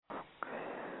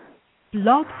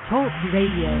Blog Talk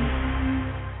Radio.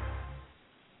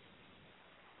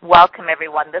 Welcome,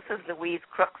 everyone. This is Louise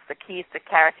Crooks, the Keys to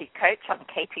Clarity coach on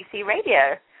KTC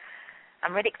Radio.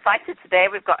 I'm really excited today.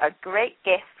 We've got a great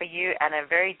guest for you and a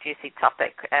very juicy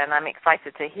topic, and I'm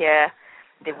excited to hear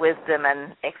the wisdom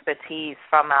and expertise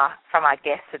from our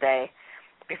guest today.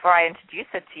 Before I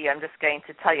introduce it to you, I'm just going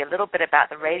to tell you a little bit about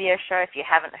the radio show if you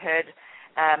haven't heard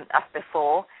us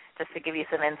before, just to give you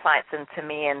some insights into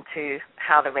me and to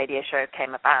how the radio show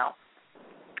came about.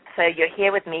 So you're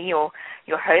here with me, your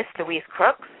host, Louise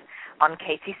Crooks, on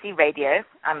KTC Radio.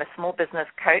 I'm a small business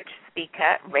coach,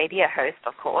 speaker, radio host,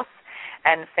 of course,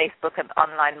 and Facebook and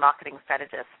online marketing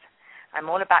strategist. I'm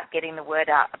all about getting the word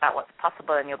out about what's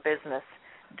possible in your business,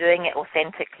 doing it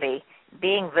authentically,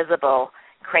 being visible,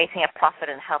 creating a profit,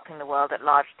 and helping the world at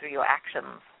large through your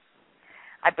actions.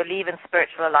 I believe in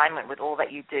spiritual alignment with all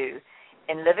that you do.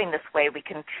 In living this way, we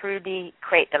can truly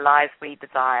create the lives we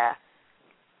desire.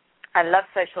 I love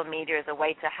social media as a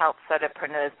way to help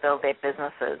solopreneurs build their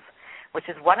businesses, which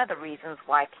is one of the reasons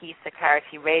why Keys to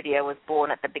Clarity Radio was born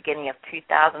at the beginning of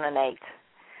 2008.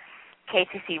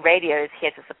 KTC Radio is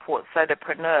here to support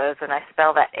solopreneurs, and I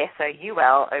spell that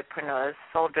S-O-U-L, opreneurs,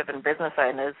 soul-driven business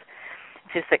owners,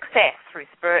 to success through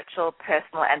spiritual,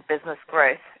 personal, and business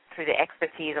growth through the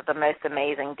expertise of the most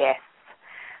amazing guests.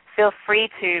 Feel free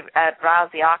to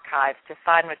browse the archives to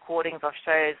find recordings of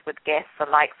shows with guests the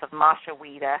likes of Marsha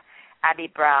Weeder, Abby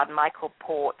Brown, Michael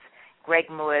Port, Greg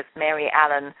Moores, Mary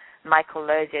Allen, Michael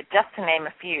Lozier, just to name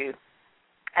a few.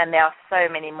 And there are so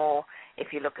many more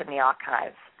if you look in the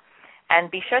archives. And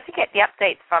be sure to get the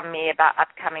updates from me about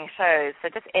upcoming shows. So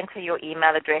just enter your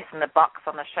email address in the box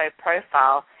on the show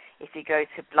profile if you go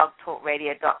to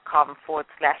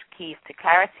blogtalkradio.com/keys to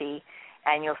clarity,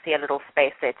 and you'll see a little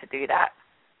space there to do that.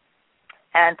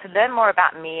 And to learn more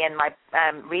about me and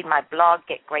read my blog,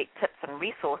 get great tips and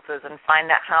resources, and find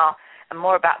out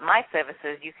more about my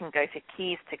services, you can go to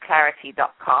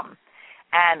keystoClarity.com.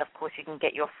 And, of course, you can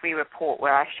get your free report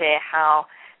where I share how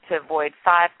to avoid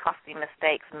 5 costly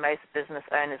mistakes most business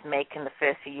owners make in the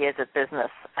first few years of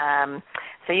business.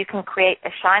 So you can create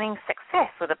a shining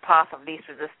success with a path of least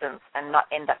resistance and not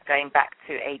end up going back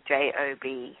to a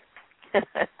JOB.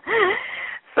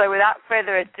 So without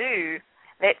further ado,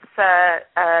 let's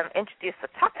introduce the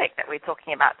topic that we're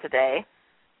talking about today.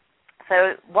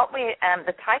 So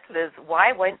the title is,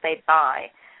 Why Won't They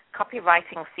Buy?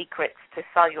 Copywriting Secrets to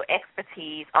Sell Your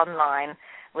Expertise Online,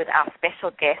 with our special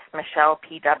guest, Michele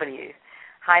P.W.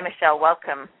 Hi, Michele.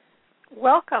 Welcome.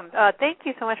 Welcome. Thank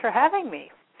you so much for having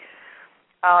me.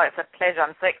 Oh, it's a pleasure.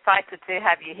 I'm so excited to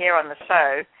have you here on the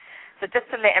show. So just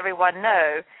to let everyone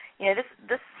know,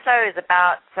 this show is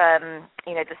about,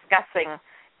 discussing,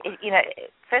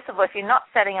 first of all, if you're not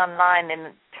selling online,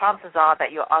 then chances are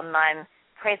that your online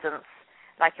presence,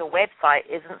 like your website,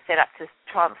 isn't set up to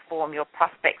transform your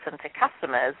prospects into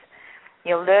customers.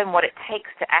 You'll learn what it takes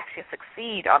to actually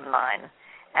succeed online.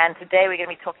 And today we're going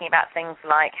to be talking about things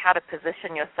like how to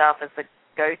position yourself as the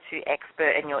go-to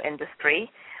expert in your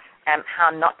industry, how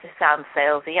not to sound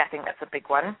salesy, I think that's a big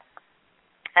one,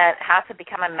 and how to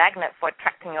become a magnet for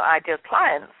attracting your ideal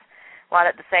clients, while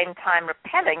at the same time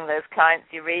repelling those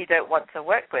clients you really don't want to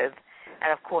work with,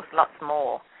 and, of course, lots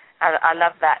more. I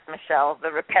love that, Michele,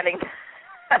 the repelling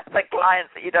the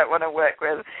clients that you don't want to work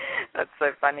with. That's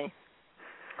so funny.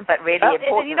 But really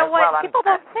important. And you know what? Well. People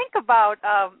don't think about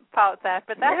that,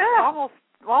 but that's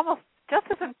almost just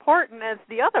as important as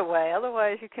the other way.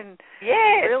 Otherwise, you can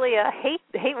really hate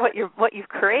what you've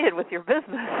created with your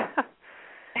business.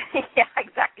 Yeah,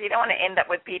 exactly. You don't want to end up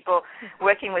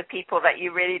working with people that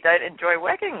you really don't enjoy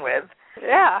working with.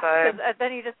 Yeah, so,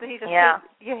 then you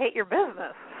you hate your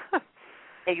business.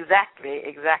 Exactly.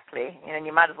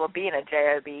 You might as well be in a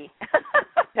JOB.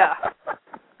 Yeah.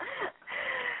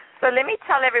 So let me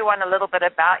tell everyone a little bit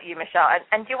about you, Michele.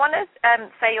 And do you want to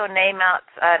say your name out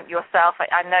yourself?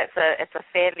 I know it's a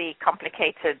fairly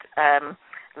complicated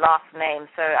last name,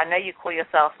 so I know you call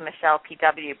yourself Michele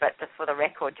P.W., but just for the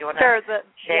record, do you want to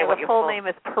share what your full name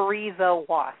is Parisa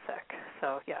Wasik,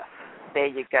 so yes. There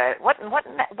you go. What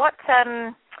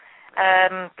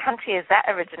country is that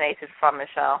originated from,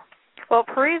 Michele? Well,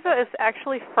 Parisa is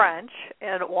actually French,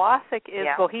 and Wasik is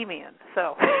Bohemian,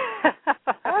 so.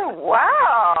 Oh,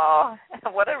 wow.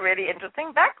 What a really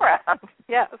interesting background.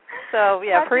 Yes. So,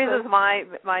 Parisa is my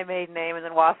maiden name, and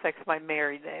then Wasik's my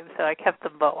married name, so I kept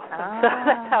them both. So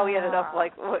that's how we ended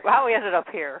up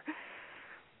here.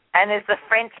 And is the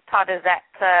French part, is that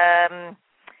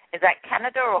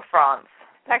Canada or France?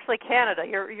 It's actually Canada.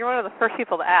 You're one of the first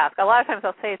people to ask. A lot of times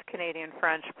I'll say it's Canadian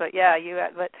French, but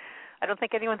I don't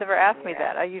think anyone's ever asked me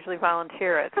that. I usually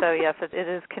volunteer it. So yes, it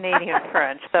is Canadian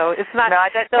French. So it's not. No, I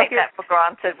don't take that for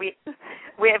granted. We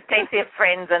have plenty of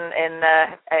friends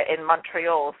in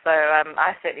Montreal, so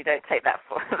I certainly don't take that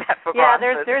for granted. Yeah,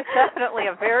 there's definitely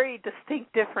a very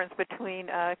distinct difference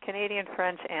between Canadian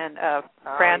French and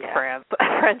French.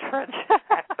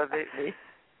 Absolutely.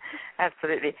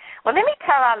 Absolutely. Well, let me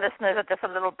tell our listeners just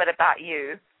a little bit about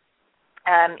you.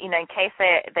 In case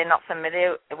they're not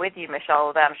familiar with you,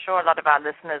 Michele, I'm sure a lot of our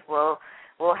listeners will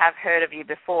have heard of you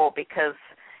before because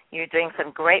you're doing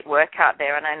some great work out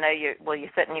there, and I know you're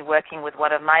certainly working with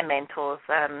one of my mentors,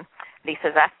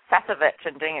 Lisa Sasovich,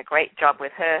 and doing a great job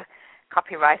with her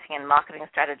copywriting and marketing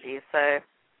strategies. So,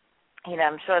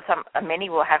 I'm sure many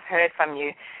will have heard from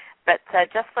you. But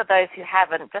just for those who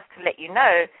haven't, just to let you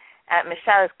know,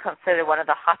 Michele is considered one of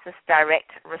the hottest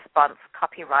direct response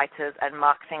copywriters and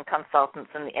marketing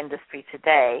consultants in the industry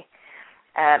today.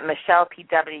 Michele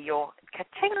PW, your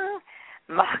ka-ching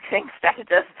marketing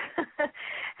strategist,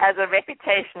 has a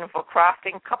reputation for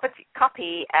crafting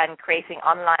copy and creating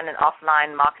online and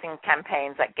offline marketing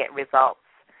campaigns that get results.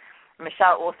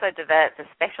 Michele also developed a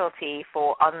specialty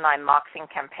for online marketing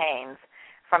campaigns,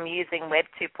 from using Web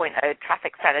 2.0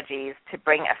 traffic strategies to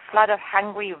bring a flood of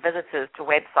hungry visitors to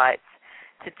websites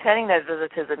to turning those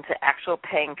visitors into actual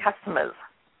paying customers.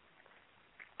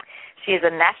 She is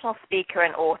a national speaker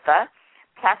and author,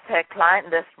 plus her client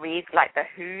list reads like the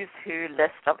who's who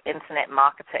list of internet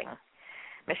marketing.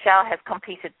 Michele has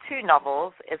completed 2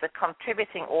 novels, is a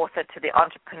contributing author to the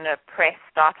Entrepreneur Press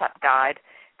Startup Guide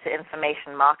to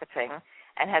Information Marketing,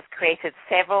 and has created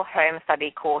several home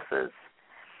study courses.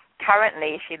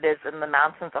 Currently, she lives in the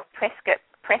mountains of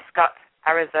Prescott,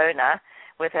 Arizona,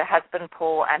 with her husband,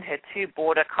 Paul, and her 2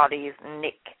 border collies,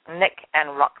 Nick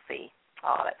and Roxy.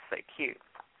 Oh, that's so cute.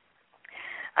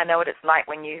 I know what it's like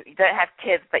when you don't have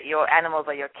kids, but your animals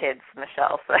are your kids,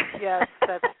 Michele. So. Yes,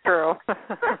 that's true.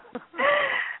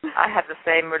 I have the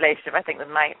same relationship, I think, with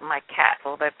my cat,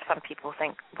 although some people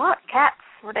think, what, cats,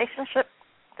 relationship?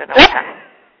 Don't know what happened.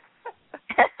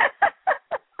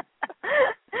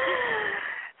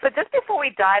 So just before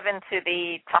we dive into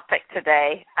the topic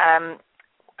today,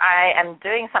 I am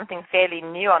doing something fairly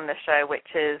new on the show,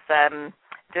 which is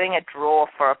doing a draw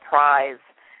for a prize,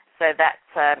 so that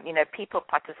people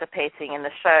participating in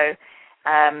the show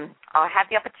I'll have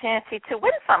the opportunity to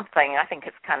win something. I think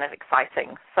it's kind of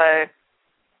exciting. So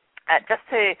just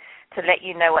to let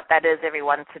you know what that is,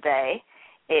 everyone, today,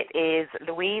 it is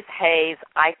Louise Hay's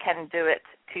I Can Do It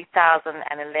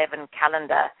 2011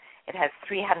 calendar. It has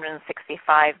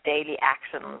 365 daily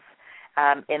actions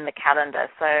in the calendar.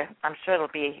 So I'm sure it'll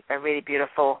be a really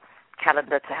beautiful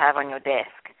calendar to have on your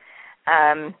desk.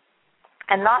 And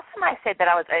last time I said that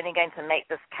I was only going to make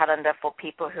this calendar for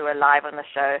people who are live on the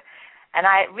show, and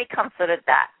I reconsidered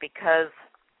that because,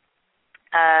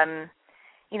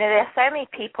 there are so many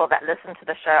people that listen to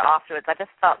the show afterwards. I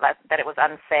just felt that it was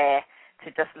unfair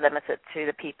to just limit it to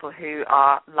the people who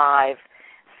are live.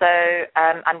 So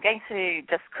I'm going to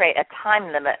just create a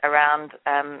time limit around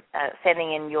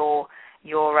sending in your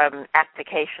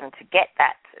application to get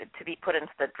that to be put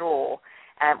into the draw,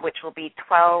 which will be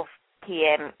 12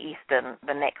 p.m. Eastern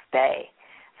the next day.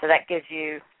 So that gives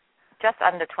you just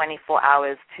under 24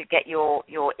 hours to get your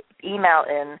email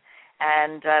in,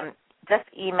 and just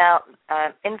email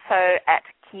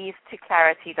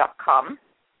info@keystoclarity.com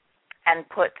and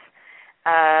put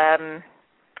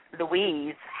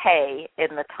Louise Hay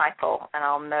in the title, and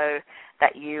I'll know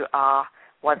that you are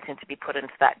wanting to be put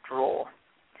into that draw.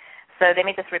 So let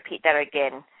me just repeat that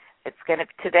again.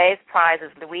 Today's prize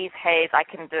is Louise Hay's I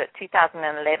Can Do It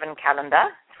 2011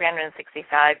 calendar,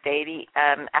 365 daily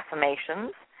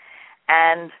affirmations,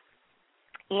 and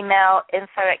email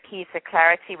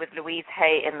info@keystoclarity with Louise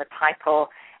Hay in the title,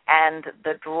 and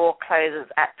the draw closes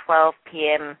at 12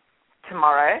 p.m.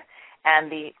 tomorrow,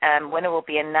 and the winner will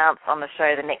be announced on the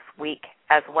show the next week,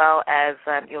 as well as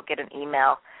you'll get an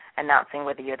email announcing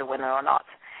whether you're the winner or not.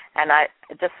 And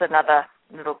just another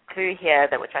little clue here,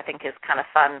 which I think is kind of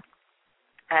fun,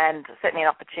 and certainly an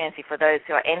opportunity for those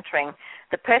who are entering.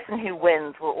 The person who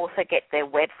wins will also get their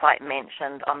website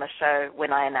mentioned on the show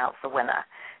when I announce the winner.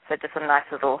 So just a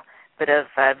nice little bit of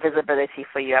visibility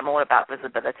for you. I'm all about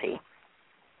visibility.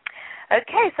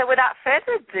 Okay, so without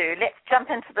further ado, let's jump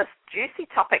into this juicy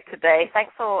topic today.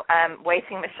 Thanks for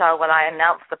waiting, Michele, while I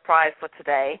announce the prize for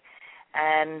today.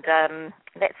 And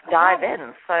let's dive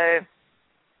in. So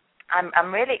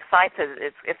I'm really excited.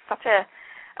 It's such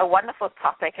a wonderful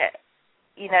topic.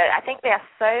 I think there are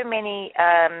so many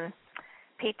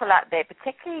people out there,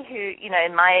 particularly who,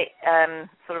 in my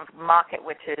sort of market,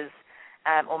 which is,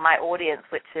 or my audience,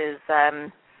 which is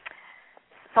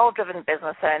soul-driven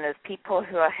business owners, people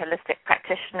who are holistic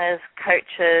practitioners,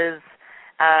 coaches,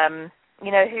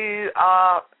 who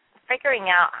are figuring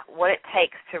out what it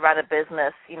takes to run a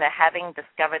business, having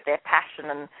discovered their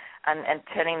passion and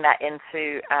turning that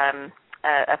into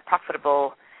a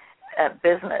profitable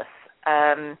business.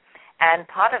 And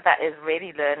part of that is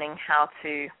really learning how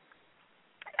to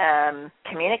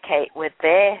communicate with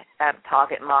their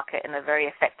target market in a very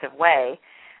effective way.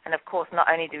 And, of course, not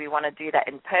only do we want to do that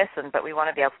in person, but we want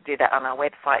to be able to do that on our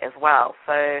website as well.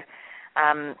 So,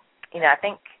 I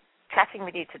think chatting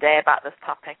with you today about this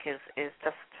topic is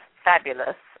just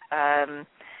fabulous. And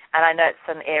I know it's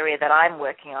an area that I'm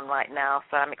working on right now,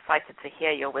 so I'm excited to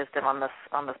hear your wisdom on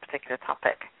this particular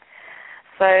topic.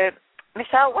 So,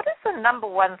 Michele, what is the number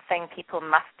one thing people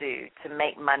must do to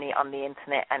make money on the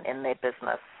Internet and in their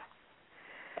business?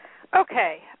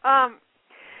 Okay.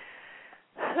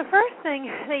 The first thing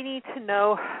they need to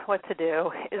know what to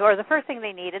do, or the first thing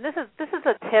they need, and this is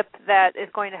a tip that is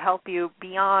going to help you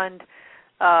beyond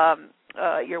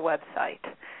your website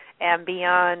and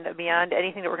beyond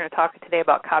anything that we're going to talk today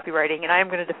about copywriting. And I am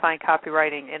going to define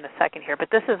copywriting in a second here, but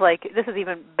this is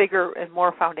even bigger and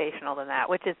more foundational than that,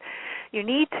 which is you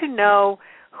need to know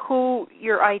who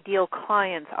your ideal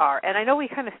clients are. And I know we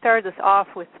kind of started this off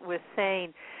with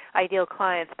saying ideal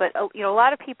clients, but a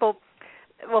lot of people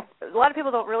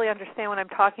don't really understand what I'm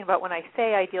talking about when I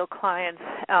say ideal clients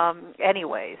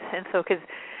anyways. And so because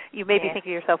you may be thinking to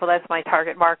yourself, well, that's my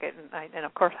target market, and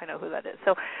of course I know who that is.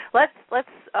 So let's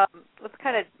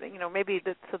kind of, maybe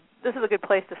this is a good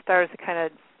place to start, is to kind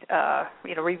of,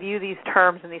 review these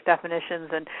terms and these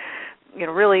definitions and,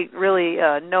 really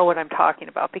know what I'm talking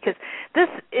about, because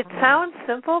it sounds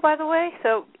simple, by the way.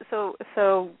 So this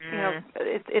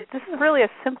is really a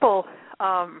simple.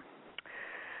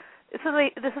 This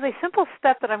is a simple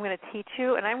step that I'm going to teach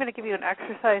you, and I'm going to give you an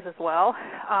exercise as well.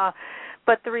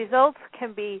 But the results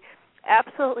can be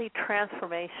absolutely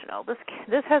transformational.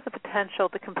 This has the potential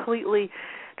to completely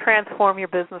transform your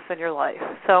business and your life.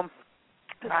 So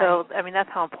I mean, that's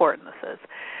how important this is.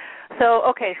 So,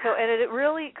 okay, and it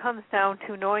really comes down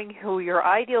to knowing who your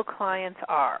ideal clients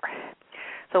are.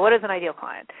 So what is an ideal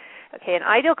client? Okay, an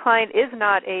ideal client is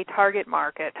not a target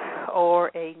market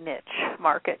or a niche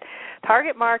market.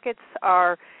 Target markets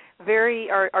are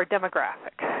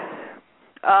demographic,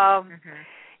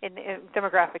 in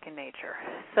demographic in nature.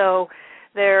 So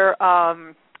they're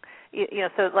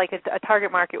so like a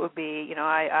target market would be,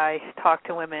 I talk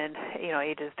to women,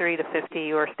 ages 3 to 50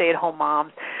 who are stay-at-home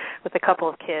moms with a couple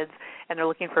of kids, and they're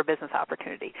looking for a business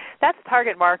opportunity. That's a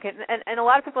target market, and a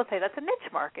lot of people say that's a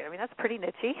niche market. I mean, that's pretty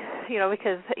niche-y,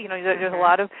 because, there's a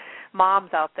lot of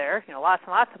moms out there, lots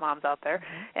and lots of moms out there,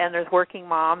 and there's working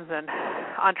moms and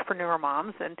entrepreneur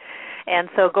moms, and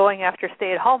so going after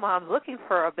stay-at-home moms looking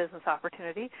for a business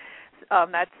opportunity,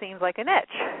 that seems like a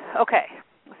niche. Okay.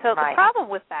 So the problem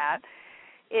with that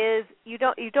is you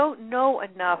don't know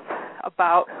enough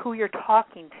about who you're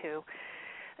talking to,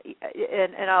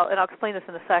 and I'll explain this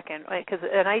in a second, because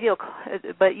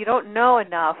but you don't know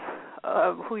enough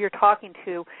of who you're talking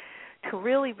to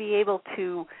really be able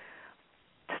to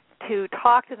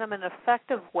talk to them in an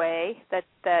effective way that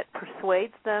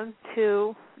persuades them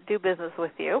to do business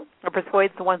with you, or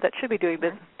persuades the ones that should be doing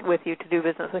business with you to do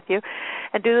business with you,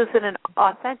 and do this in an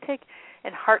authentic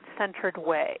and heart-centered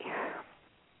way.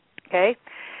 Okay,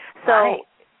 so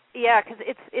because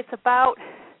it's about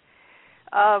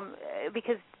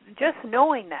because just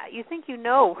knowing that, you think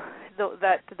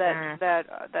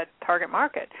that target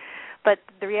market, but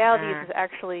the reality is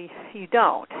actually you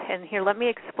don't. And here, let me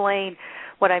explain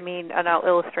what I mean, and I'll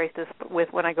illustrate this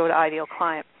with when I go to ideal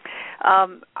client.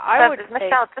 Michele,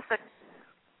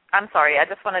 I'm sorry, I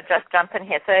just want to jump in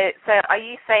here. So are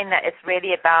you saying that it's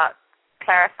really about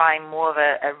clarifying more of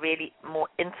a really more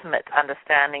intimate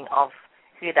understanding of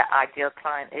who that ideal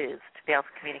client is to be able to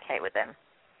communicate with them?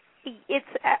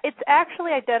 It's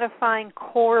actually identifying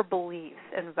core beliefs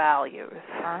and values,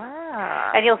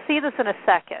 and you'll see this in a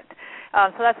second.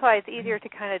 So that's why it's easier to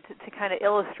kind of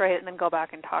illustrate it and then go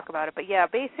back and talk about it. But yeah,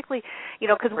 basically,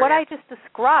 because what I just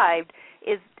described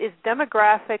is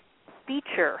demographic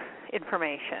feature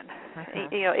information.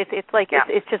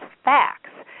 It's just facts.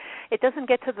 It doesn't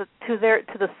get to the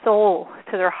soul,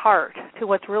 to their heart, to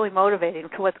what's really motivating,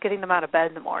 to what's getting them out of bed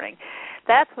in the morning.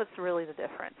 That's what's really the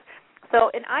difference.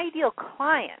 So an ideal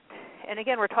client, and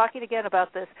again, we're talking again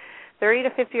about this 30 to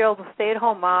 50-year-old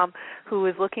stay-at-home mom who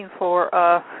is looking for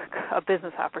a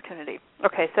business opportunity.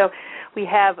 Okay, so we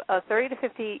have a 30 to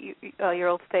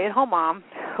 50-year-old stay-at-home mom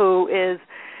who is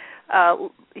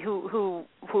whose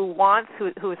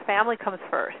family comes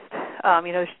first.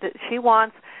 She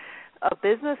wants a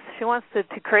business. She wants to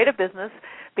create a business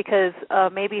because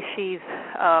maybe she's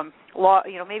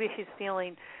maybe she's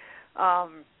feeling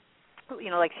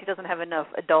like she doesn't have enough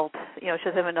adult, she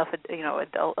doesn't have enough,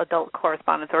 adult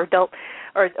correspondence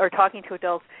or talking to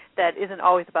adults that isn't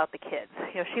always about the kids.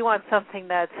 She wants something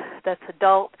that's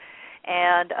adult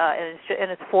and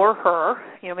it's for her.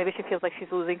 Maybe she feels like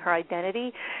she's losing her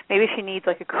identity. Maybe she needs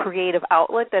like a creative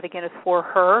outlet that again is for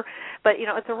her. But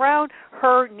it's around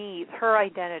her needs, her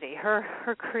identity, her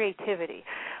creativity,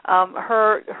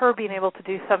 her being able to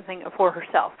do something for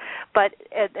herself. But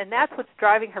and that's what's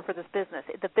driving her for this business.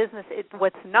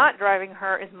 What's not driving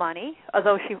her is money.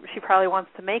 Although she probably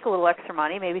wants to make a little extra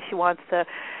money. Maybe she wants to,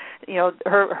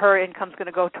 her income's going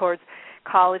to go towards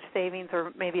college savings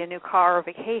or maybe a new car or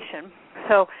vacation.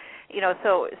 So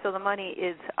the money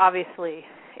is obviously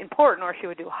important, or she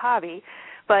would do a hobby,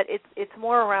 but it's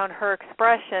more around her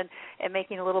expression and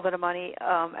making a little bit of money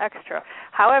extra.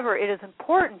 However, it is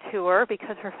important to her,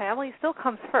 because her family still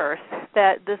comes first,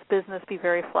 that this business be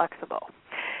very flexible,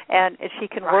 and she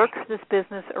can work this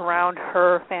business around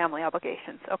her family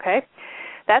obligations. Okay,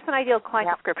 that's an ideal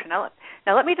client description. Now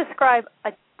let me describe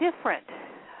a different.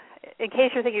 In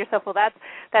case you're thinking to yourself, well,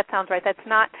 that sounds right. That's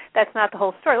not the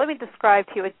whole story. Let me describe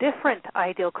to you a different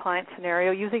ideal client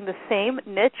scenario using the same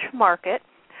niche market,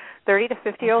 30 to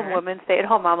 50-year-old woman,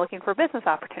 stay-at-home mom looking for a business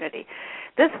opportunity.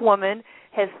 This woman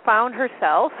has found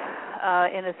herself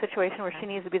in a situation where she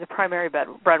needs to be the primary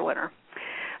breadwinner.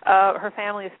 Her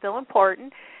family is still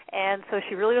important, and so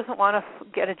she really doesn't want to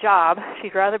get a job.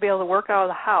 She'd rather be able to work out of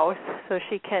the house so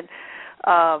she can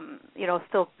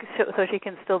she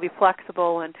can still be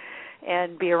flexible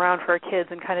and be around for her kids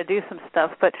and kind of do some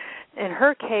stuff. But in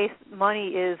her case, money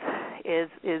is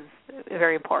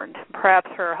very important. Perhaps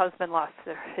her husband lost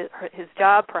his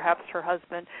job. Perhaps her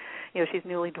husband, she's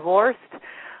newly divorced.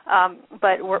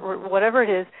 But whatever it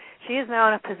is, she is now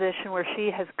in a position where she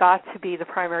has got to be the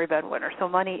primary breadwinner. So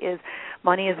money is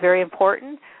very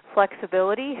important.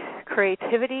 Flexibility,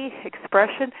 creativity,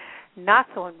 expression. It's not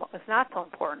so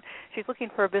important. She's looking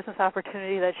for a business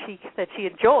opportunity that she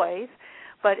enjoys,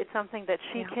 but it's something that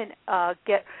she can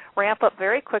ramp up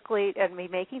very quickly and be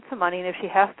making some money. And if she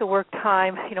has to work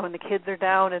time, when the kids are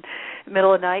down in the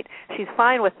middle of the night, she's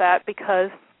fine with that because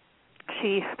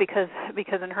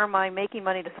in her mind, making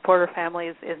money to support her family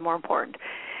is more important.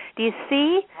 Do you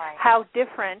see how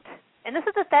different? And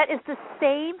that is the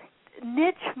same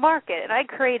niche market, and I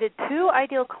created two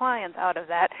ideal clients out of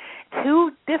that,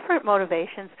 two different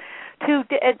motivations, two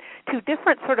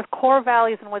different sort of core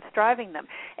values and what's driving them.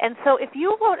 And so if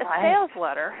you wrote a sales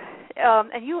letter,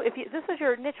 if this is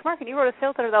your niche market, you wrote a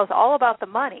sales letter that was all about the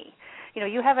money,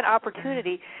 you have an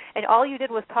opportunity, and all you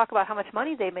did was talk about how much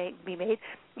money they may be made,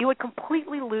 you would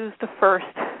completely lose the first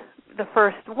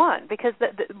one, because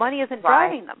the money isn't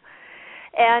driving them.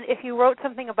 And if you wrote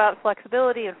something about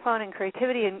flexibility and fun and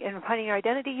creativity and finding your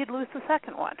identity, you'd lose the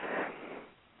second one.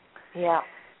 Yeah.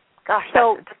 Gosh,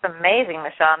 that's just amazing,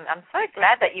 Michele. I'm so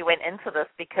glad that you went into this,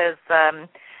 because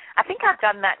I think I've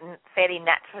done that fairly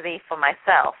naturally for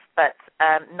myself, but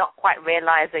not quite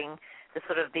realizing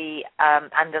the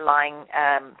underlying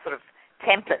sort of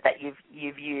template that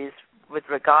you've used with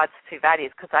regards to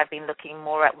values, because I've been looking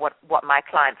more at what my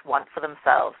clients want for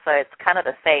themselves. So it's kind of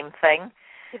the same thing.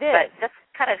 It is. But just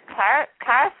kind of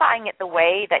clarifying it the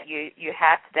way that you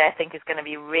have today, I think is going to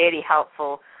be really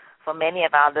helpful for many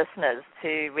of our listeners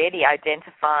to really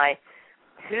identify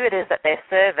who it is that they're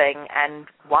serving and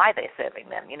why they're serving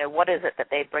them. What is it that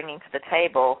they're bringing to the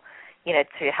table,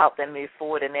 to help them move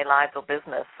forward in their lives or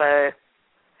business. So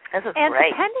this is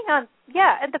great.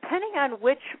 Depending on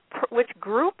which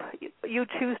group you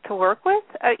choose to work with,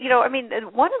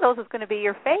 one of those is going to be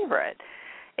your favorite.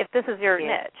 If this is your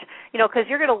niche, because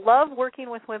you're going to love working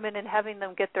with women and having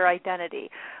them get their identity,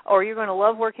 or you're going to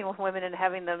love working with women and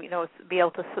having them, be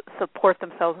able to support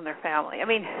themselves and their family.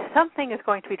 Something is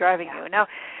going to be driving you now,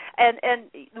 and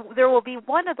there will be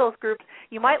one of those groups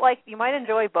you might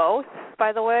enjoy both.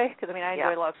 By the way, because I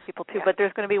enjoy lots of people too, but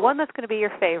there's going to be one that's going to be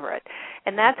your favorite,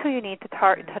 and that's who you need to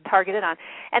target it on.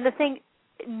 And the thing.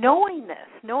 Knowing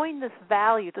this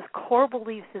value, this core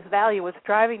belief, this value, what's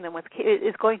driving them,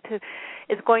 is going to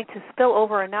spill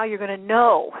over, and now you're going to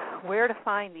know where to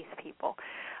find these people.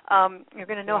 You're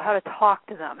going to know how to talk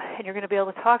to them, and you're going to be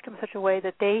able to talk to them in such a way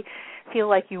that they feel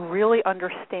like you really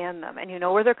understand them, and you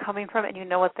know where they're coming from, and you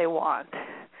know what they want.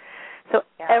 So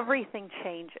everything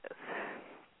changes.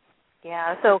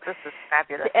 Yeah, so this is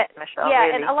fabulous, Michele. Yeah,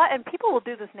 really. and people will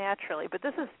do this naturally, but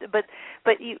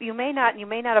you may not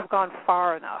have gone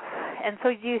far enough. And so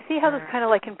do you see how this kind of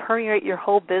like can permeate your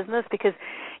whole business? Because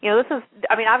this is,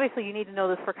 I mean, obviously you need to know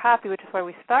this for copy, which is why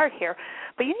we start here,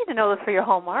 but you need to know this for your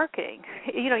whole marketing.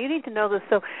 You need to know this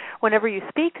so whenever you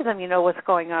speak to them, you know what's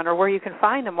going on or where you can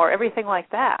find them or everything like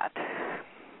that.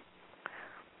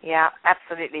 Yeah,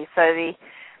 absolutely. So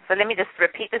let me just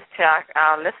repeat this to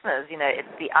our listeners. It's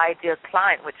the ideal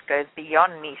client, which goes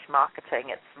beyond niche marketing.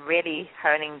 It's really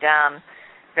honing down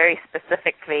very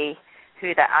specifically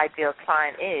who that ideal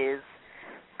client is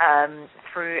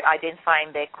through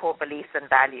identifying their core beliefs and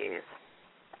values.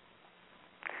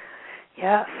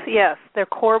 Yes, their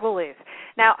core beliefs.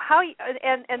 Now,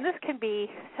 and this can be.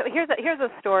 So here's a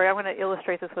story. I want to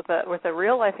illustrate this with a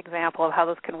real life example of how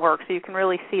this can work, so you can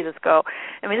really see this go.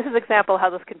 I mean, this is an example of how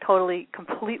this can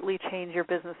completely change your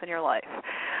business and your life.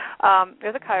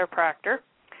 There's a chiropractor,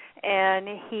 and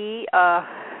he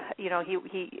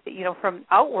from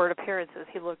outward appearances,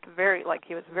 he looked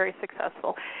he was very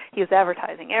successful. He was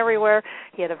advertising everywhere.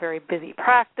 He had a very busy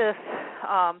practice.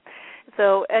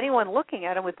 So anyone looking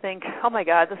at him would think, oh, my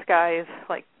God, this guy is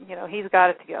he's got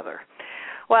it together.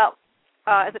 Well,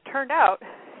 as it turned out,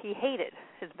 he hated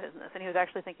his business, and he was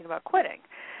actually thinking about quitting.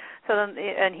 So then,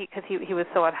 because he was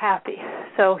so unhappy.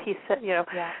 So he said,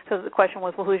 so the question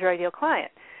was, well, who's your ideal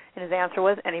client? And his answer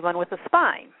was anyone with a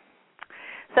spine.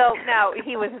 So now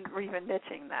he wasn't even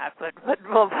niching that, but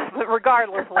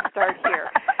regardless, we'll start here.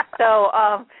 So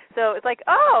it's like,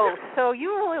 oh, so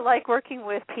you really like working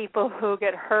with people who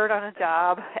get hurt on a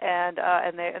job and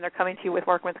they're coming to you with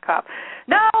working with the cop.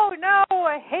 No,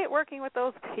 I hate working with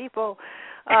those people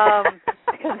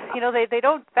because they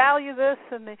don't value this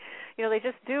and they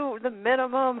just do the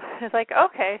minimum. It's like,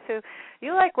 okay, so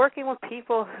you like working with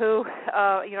people who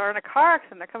are in a car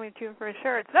accident, they're coming to you for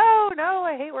insurance. No,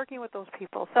 I hate working with those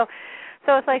people. So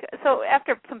it's like, so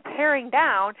after some paring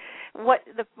down,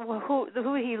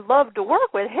 who he loved to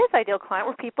work with, his ideal client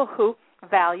were people who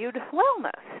valued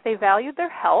wellness. They valued their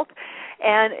health,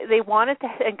 and they wanted to,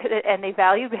 and they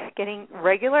valued getting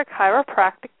regular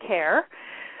chiropractic care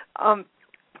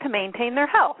to maintain their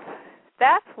health.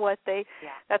 That's what they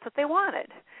wanted.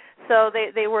 So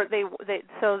they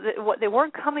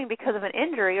weren't coming because of an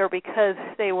injury or because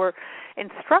they were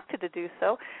instructed to do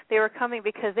so. They were coming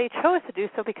because they chose to do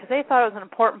so because they thought it was an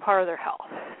important part of their health.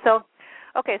 So,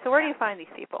 okay, so where do you find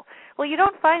these people? Well, you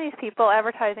don't find these people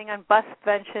advertising on bus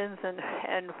benches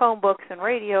and phone books and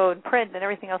radio and print and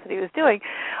everything else that he was doing.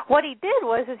 What he did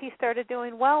was he started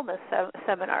doing wellness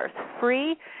seminars,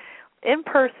 free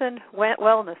in-person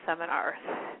wellness seminars.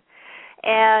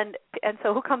 And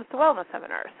so who comes to wellness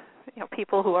seminars?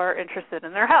 People who are interested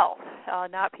in their health,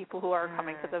 not people who are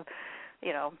coming because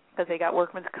they got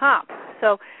workman's comp.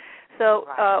 So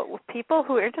people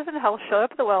who are interested in health showed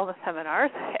up at the wellness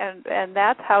seminars, and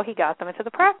that's how he got them into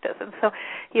the practice. And so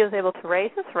he was able to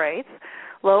raise his rates,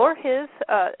 lower his,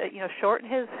 shorten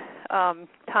his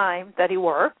time that he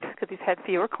worked because he's had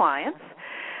fewer clients.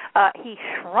 He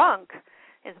shrunk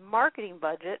his marketing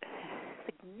budget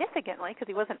significantly because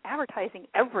he wasn't advertising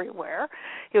everywhere.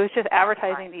 He was just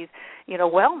advertising these,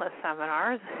 wellness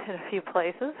seminars in a few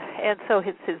places, and so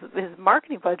his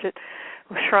marketing budget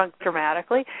shrunk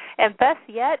dramatically. And best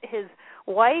yet, his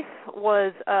wife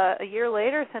was a year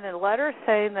later sent a letter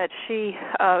saying that she,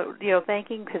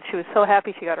 thanking because she was so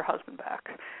happy she got her husband back.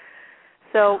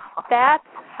 So that's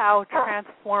how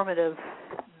transformative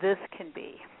this can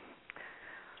be.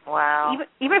 Wow.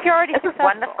 Even if you're already successful.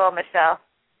 This is wonderful, Michele.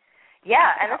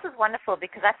 Yeah, and this is wonderful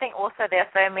because I think also there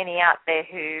are so many out there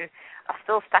who are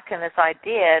still stuck in this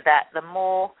idea that the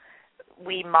more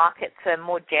we market to a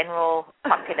more general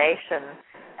population,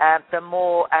 the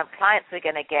more clients we're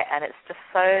going to get, and it's just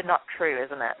so not true,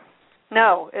 isn't it?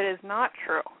 No, it is not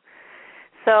true.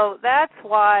 So that's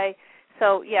why.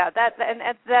 So yeah, that's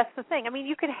the thing. I mean,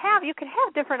 you can have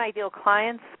different ideal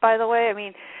clients. By the way, I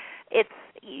mean, it's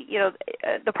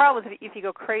the problem is if you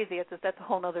go crazy, that's a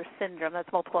whole other syndrome.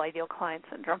 That's multiple ideal client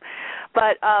syndrome.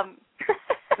 But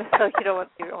so you don't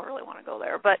really want to go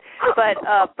there. But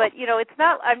it's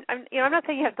not. I'm not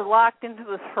saying you have to lock into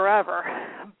this forever.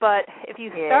 But if you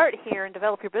start here and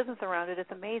develop your business around it,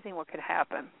 it's amazing what could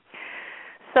happen.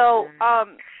 So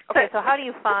okay. So how do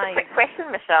you find? Just a quick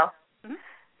question, Michele. Mm-hmm.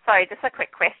 Sorry, just a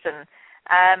quick question.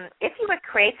 If you were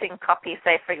creating copy,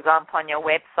 say, for example, on your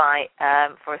website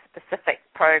for a specific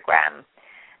program,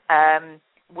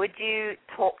 would you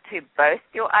talk to both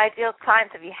your ideal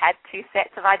clients? Have you had two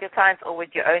sets of ideal clients, or would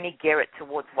you only gear it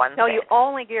towards one? No, set? you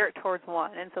only gear it towards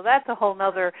one, and so that's a whole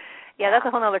nother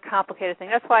complicated thing.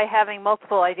 That's why having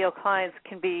multiple ideal clients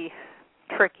can be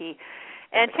tricky.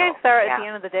 And chances are, at the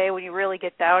end of the day, when you really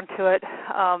get down to it,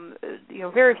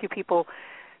 very few people.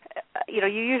 You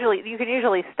can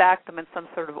usually stack them in some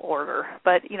sort of order,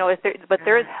 but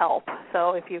there is help.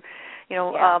 So if you,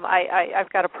 I've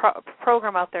got a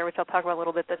program out there which I'll talk about a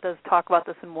little bit that does talk about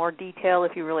this in more detail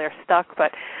if you really are stuck.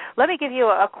 But let me give you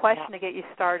a question to get you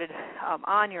started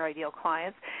on your ideal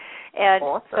clients. And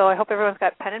so I hope everyone's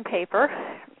got pen and paper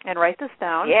and write this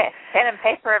down. Yes, pen and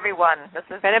paper, everyon. This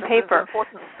is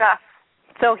important stuff.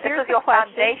 So here's your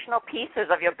question. Foundational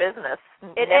pieces of your business.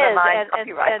 Never mind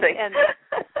copywriting. And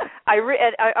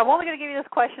I'm only going to give you this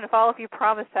question if all of you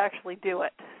promise to actually do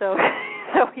it. So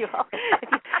if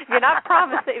you're not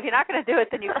promised, if you're not going to do it,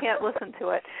 then you can't listen to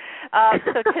it.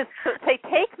 So take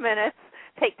 10 minutes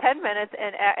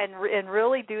and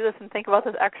really do this and think about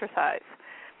this exercise.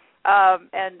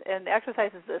 And the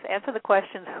exercise is this: answer the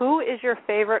questions. Who is your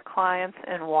favorite client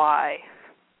and why?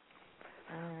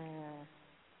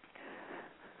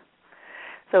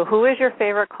 So who is your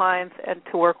favorite clients and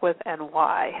to work with and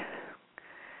why?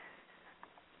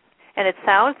 And it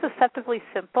sounds deceptively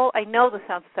simple. I know this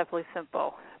sounds deceptively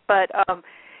simple, but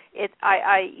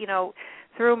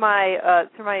through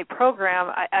my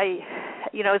program,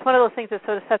 it's one of those things that's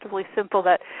so deceptively simple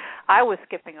that I was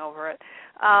skipping over it,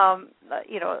 a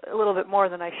little bit more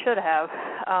than I should have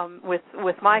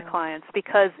with my clients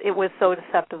because it was so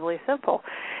deceptively simple.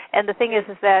 And the thing is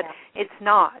that it's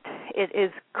not. It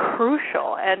is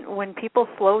crucial. And when people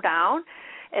slow down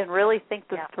and really think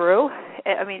this through,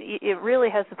 I mean, it really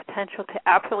has the potential to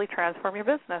absolutely transform your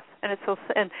business. And it's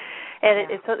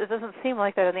it doesn't seem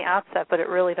like that in the outset, but it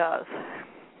really does.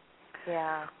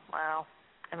 Yeah. Wow.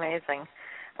 Amazing.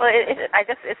 Well,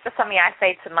 it's just something I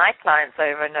say to my clients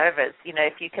over and over. Is,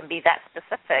 if you can be that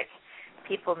specific,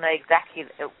 people know exactly,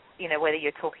 whether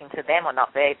you're talking to them or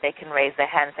not. They can raise their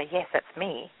hand and say, yes, that's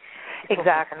me.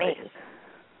 Exactly. Me.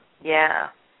 Yeah.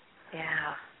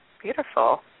 Yeah.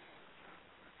 Beautiful.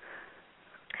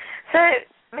 So,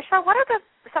 Michele, what are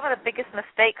some of the biggest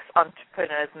mistakes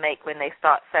entrepreneurs make when they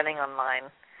start selling online?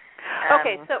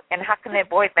 And how can they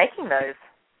avoid making those?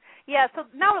 Yeah, so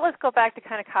now let's go back to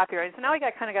kind of copywriting. So now we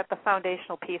got the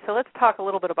foundational piece. So let's talk a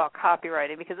little bit about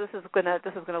copywriting because this is gonna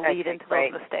lead into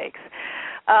those mistakes.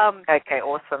 Okay,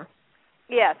 awesome.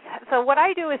 Yes. So what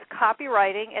I do is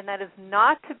copywriting, and that is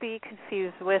not to be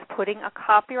confused with putting a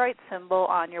copyright symbol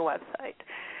on your website.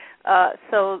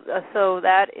 So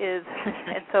that is,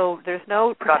 and so there's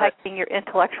no protecting your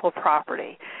intellectual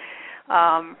property.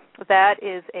 That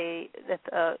is it's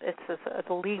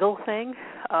a legal thing.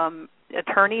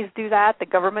 Attorneys do that. The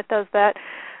government does that.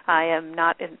 I am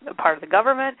not a part of the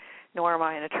government, nor am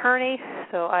I an attorney,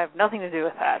 so I have nothing to do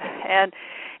with that. And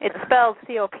it's spelled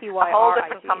COPYRIT. A whole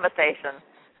different conversation.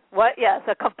 What? Yes,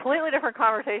 a completely different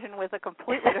conversation with a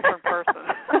completely different person.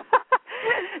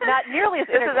 Not nearly as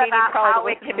entertaining. This is about how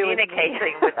we're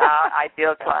communicating with our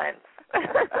ideal clients.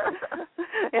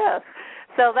 Yes.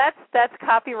 So that's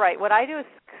copyright. What I do is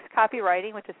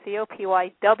copywriting, which is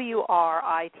COPYWRITING.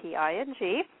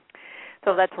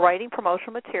 So that's writing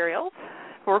promotional materials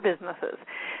for businesses.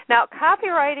 Now,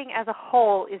 copywriting as a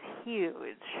whole is huge.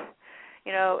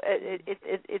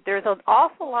 There's an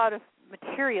awful lot of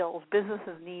materials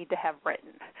businesses need to have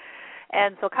written.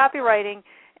 And so copywriting,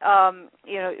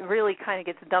 really kind of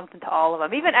gets dumped into all of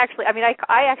them. Even actually,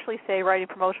 I actually say writing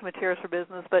promotional materials for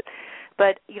business, but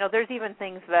there's even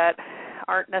things that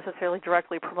aren't necessarily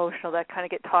directly promotional that kind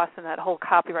of get tossed in that whole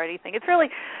copywriting thing. It's really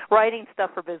writing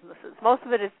stuff for businesses. Most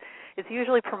of it is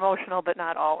usually promotional, but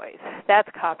not always. That's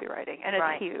copywriting, and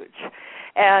it's huge.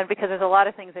 And because there's a lot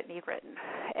of things that need written,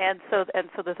 and so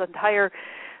there's an entire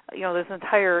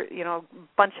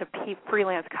bunch of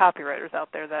freelance copywriters out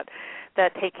there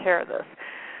that take care of this.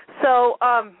 So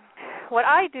what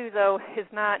I do though is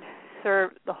not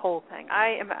serve the whole thing.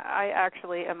 I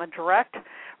actually am a direct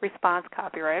response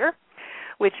copywriter,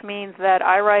 which means that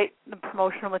I write the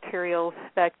promotional materials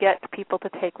that get people to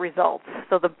take results.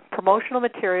 So the promotional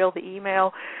material, the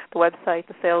email, the website,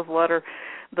 the sales letter,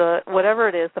 the whatever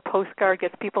it is, the postcard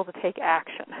gets people to take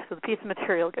action. So the piece of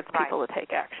material gets people to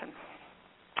take action,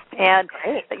 and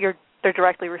they're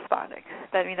directly responding.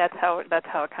 That's how it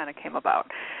kind of came about.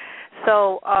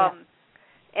 So.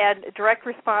 And direct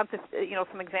response,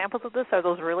 some examples of this are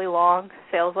those really long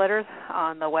sales letters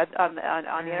on the web on the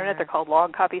internet. They're called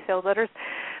long copy sales letters.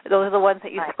 Those are the ones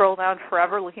that you scroll down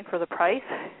forever looking for the price.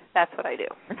 That's what I do.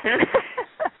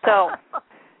 So,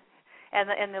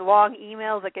 and the long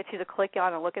emails that get you to click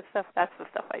on and look at stuff. That's the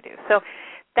stuff I do. So,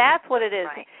 that's what it is.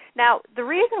 Right. Now, the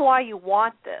reason why you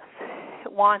want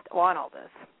all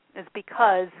this, is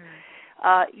because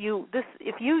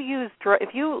if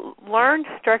you learn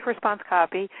direct response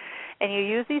copy and you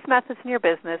use these methods in your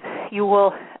business, you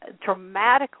will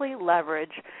dramatically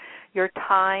leverage your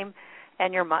time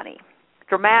and your money.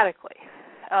 Dramatically.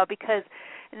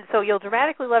 So you'll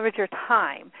dramatically leverage your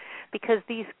time because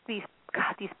these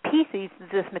pieces,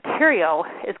 this material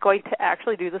is going to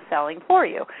actually do the selling for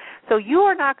you. So you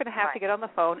are not going to have to get on the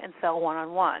phone and sell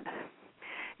one-on-one.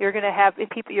 You're going to have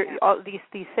people.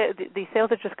 These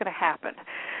sales are just going to happen.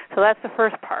 So that's the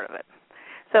first part of it.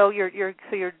 So you're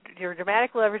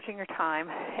dramatically leveraging your time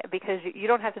because you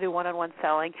don't have to do one-on-one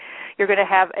selling. You're going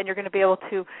to be able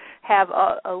to have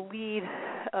a lead.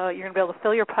 You're going to be able to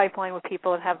fill your pipeline with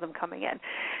people and have them coming in.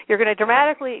 You're going to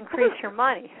dramatically increase your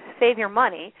money, save your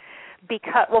money.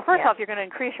 Because first off, you're going to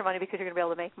increase your money because you're going to be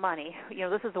able to make money.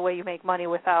 This is the way you make money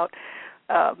without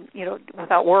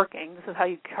without working. This is how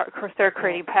you start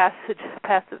creating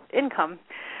passive income.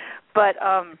 But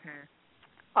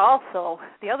also,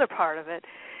 the other part of it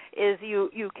is you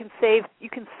can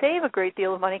save a great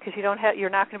deal of money because you're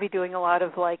not going to be doing a lot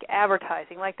of like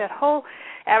advertising, like that whole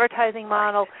advertising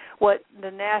model. What the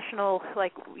national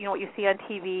what you see on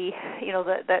TV,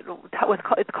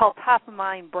 it's called top of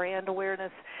mind brand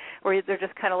awareness, where they're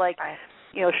just kind of like.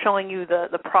 Showing you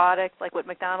the product, like what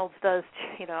McDonald's does,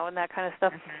 and that kind of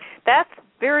stuff. That's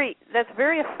very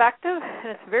effective,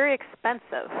 and it's very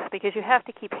expensive because you have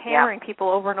to keep hammering people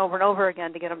over and over and over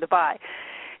again to get them to buy.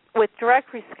 With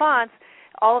direct response,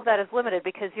 all of that is limited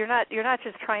because you're not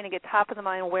just trying to get top of the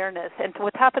mind awareness. And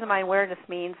what top of the mind awareness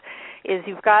means is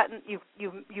you've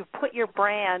put your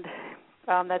brand.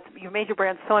 You made your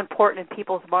brand so important in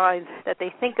people's minds that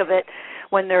they think of it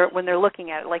when they're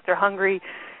looking at it, like they're hungry.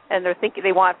 And they're thinking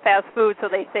they want fast food, so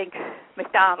they think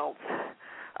McDonald's.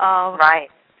 Right.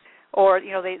 Or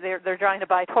they're trying to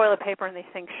buy toilet paper and they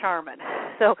think Charmin.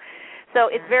 So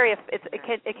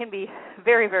it can be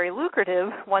very, very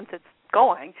lucrative once it's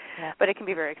going, but it can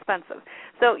be very expensive.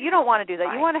 So you don't want to do that.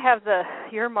 Right. You want to have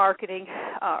your marketing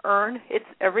earn its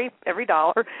every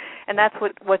dollar, and that's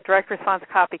what direct response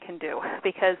copy can do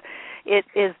because it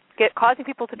is causing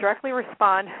people to directly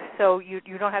respond, so you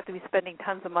don't have to be spending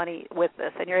tons of money with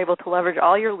this, and you're able to leverage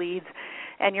all your leads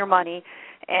and your money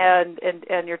and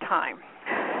your time.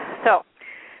 So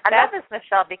I love this,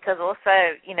 Michele, because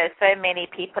also so many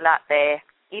people out there.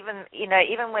 Even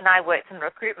when I worked in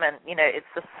recruitment, it's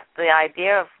just the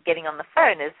idea of getting on the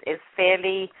phone is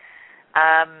fairly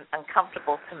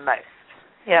uncomfortable to most.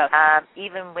 Yeah.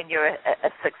 Even when you're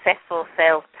a successful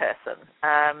salesperson,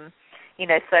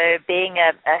 so being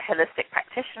a holistic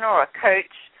practitioner or a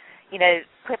coach,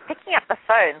 picking up the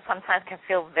phone sometimes can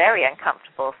feel very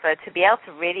uncomfortable. So to be able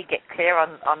to really get clear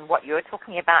on what you're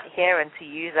talking about here and to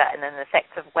use that in an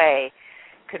effective way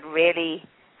could really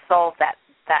solve that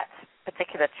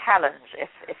particular challenge,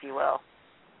 if you will.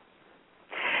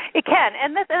 It can,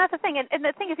 and that's the thing. And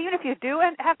the thing is, even if you do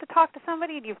have to talk to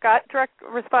somebody and you've got direct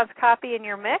response copy in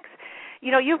your mix,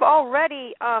 you've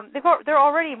already they're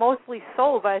already mostly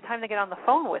sold by the time they get on the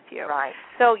phone with you. Right.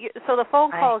 So the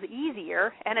phone call is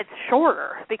easier and it's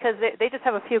shorter because they just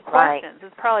have a few questions.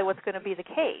 It's probably what's going to be the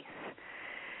case.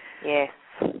 Yes.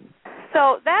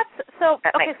 So that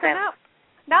makes sense.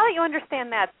 Now that you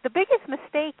understand that, the biggest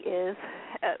mistake is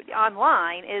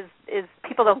online is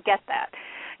people don't get that.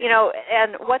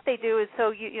 And what they do is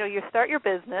you start your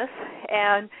business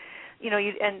and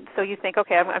so you think,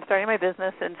 okay, I'm starting my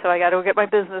business, and so I got to get my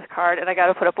business card and I got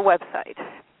to put up a website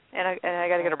and I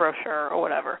got to get a brochure or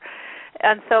whatever.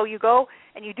 And so you go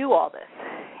and you do all this,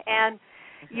 and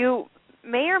you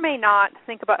may or may not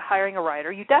think about hiring a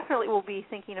writer. You definitely will be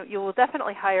thinking you will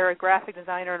definitely hire a graphic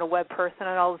designer and a web person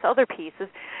and all those other pieces.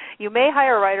 You may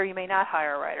hire a writer, you may not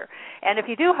hire a writer. And if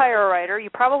you do hire a writer, you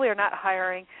probably are not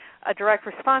hiring a direct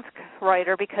response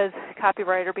copywriter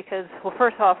because, well,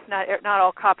 first off, not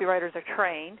all copywriters are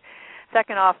trained.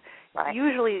 Second off,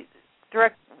 usually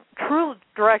true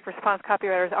direct response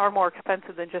copywriters are more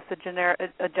expensive than just a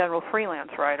general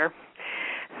freelance writer.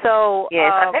 So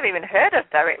yes, I've never even heard of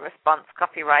direct response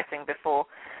copywriting before,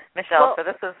 Michele. So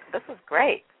this is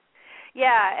great.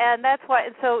 Yeah, and that's why.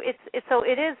 And so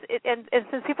and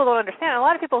since people don't understand, a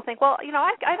lot of people think, well, I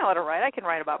know how to write. I can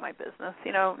write about my business,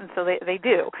 and so they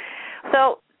do.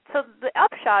 So the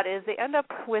upshot is they end up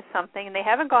with something, and they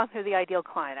haven't gone through the ideal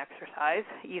client exercise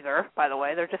either. By the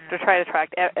way, they're trying to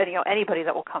attract anybody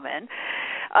that will come in.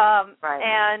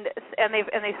 And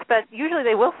they've spent, usually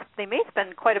they may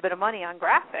spend quite a bit of money on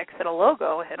graphics and a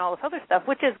logo and all this other stuff,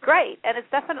 which is great, and it's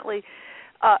definitely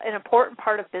an important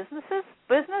part of business,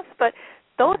 but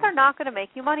those are not going to make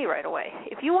you money right away.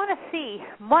 If you want to see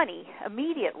money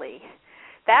immediately,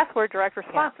 That's where direct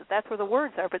response is. That's where the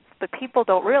words are, but people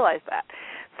don't realize that.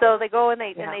 So they go and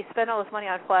they spend all this money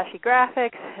on flashy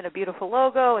graphics and a beautiful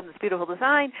logo and this beautiful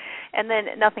design, and then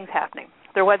nothing's happening.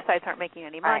 Their websites aren't making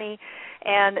any money,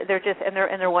 and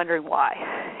they're wondering why.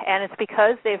 And it's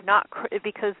because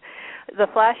because the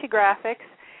flashy graphics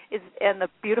and the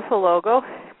beautiful logo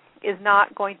is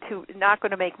not going to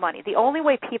make money. The only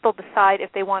way people decide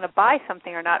if they want to buy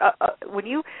something or not, when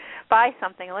you buy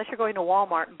something, unless you're going to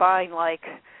Walmart and buying like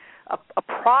a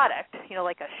product,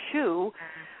 like a shoe,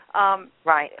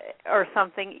 or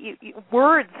something,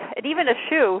 words, and even a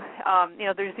shoe,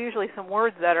 there's usually some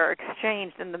words that are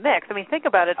exchanged in the mix. I mean, think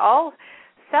about it. All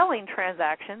selling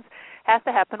transactions have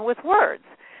to happen with words,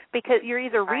 because you're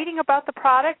either reading about the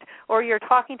product or you're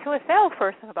talking to a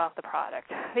salesperson about the product,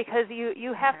 because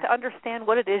you have to understand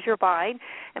what it is you're buying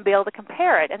and be able to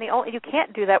compare it. And you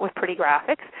can't do that with pretty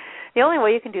graphics. The only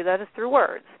way you can do that is through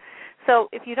words. So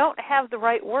if you don't have the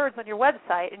right words on your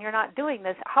website and you're not doing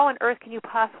this, how on earth can you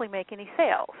possibly make any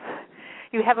sales?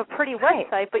 You have a pretty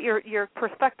website, but your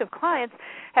prospective clients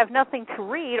have nothing to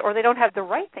read, or they don't have the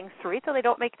right things to read, so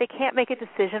they can't make a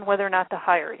decision whether or not to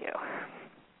hire you.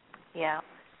 Yeah.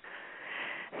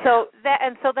 So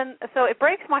it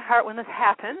breaks my heart when this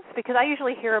happens, because I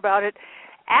usually hear about it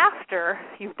after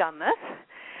you've done this.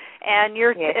 And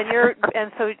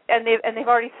they've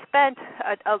already spent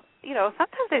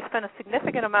sometimes they spend a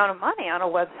significant amount of money on a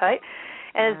website,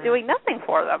 and it's doing nothing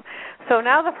for them. So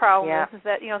now the problem is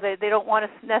that they don't want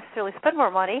to necessarily spend more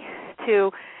money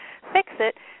to fix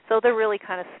it, so they're really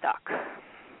kind of stuck.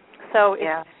 So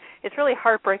it's really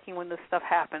heartbreaking when this stuff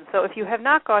happens. So if you have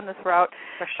not gone this route,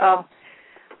 for sure.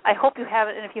 I hope you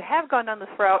haven't. And if you have gone down this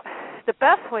route, the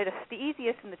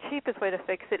easiest and the cheapest way to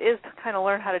fix it is to kind of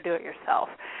learn how to do it yourself.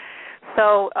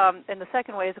 So, and the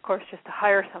second way is, of course, just to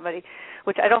hire somebody,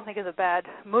 which I don't think is a bad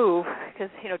move,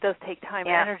 because it does take time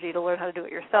and energy to learn how to do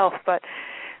it yourself. But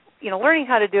learning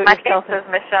how to do it yourself. My sense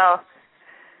is, Michele.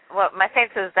 Well, my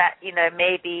sense is that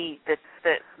maybe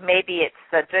maybe it's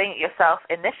doing it yourself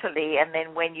initially, and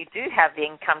then when you do have the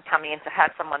income coming in, to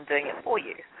have someone doing it for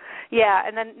you. Yeah,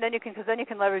 and then you can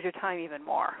leverage your time even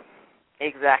more.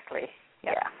 Exactly.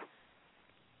 Yeah.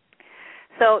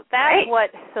 So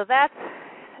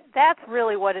that's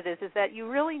really what it is that you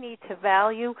really need to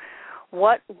value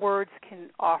what words can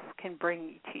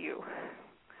bring to you.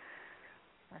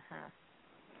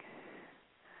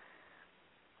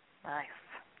 Nice.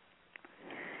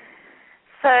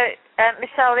 So,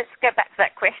 Michele, let's go back to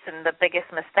that question, the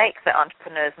biggest mistakes that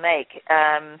entrepreneurs make.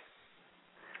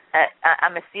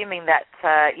 I'm assuming that,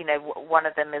 one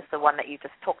of them is the one that you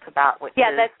just talked about, which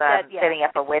is setting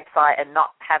up a website and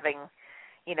not having,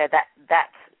 that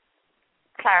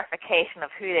clarification of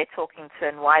who they're talking to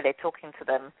and why they're talking to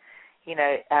them,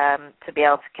 to be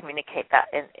able to communicate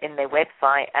that in their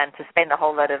website, and to spend a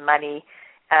whole lot of money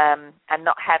and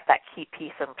not have that key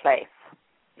piece in place.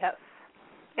 Yes.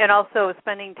 And also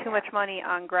spending too much money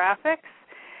on graphics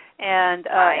and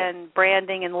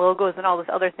branding and logos and all those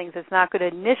other things. It's not going to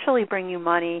initially bring you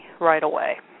money right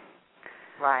away.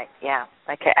 Right, yeah.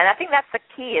 Okay. And I think that's the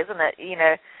key, isn't it?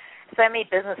 So many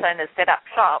business owners set up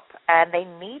shop and they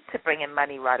need to bring in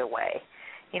money right away.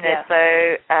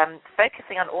 So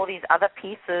focusing on all these other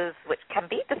pieces, which can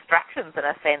be distractions in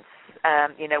a sense,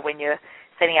 when you're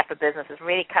setting up a business, is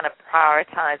really kind of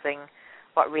prioritizing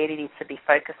what really needs to be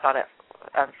focused on it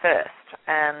first.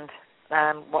 And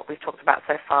what we've talked about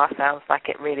so far sounds like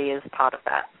it really is part of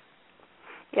that.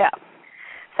 Yeah.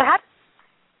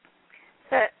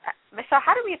 Michele,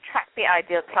 how do we attract the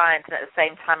ideal client and at the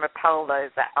same time repel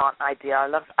those that aren't ideal? I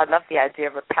love the idea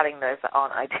of repelling those that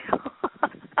aren't ideal.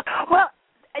 Well,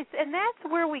 and that's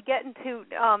where we get into,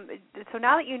 so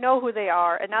now that you know who they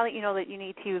are, and now that you know that you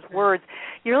need to use words,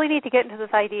 you really need to get into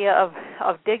this idea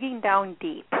of digging down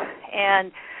deep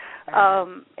and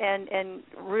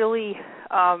really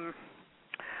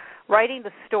writing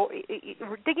the story,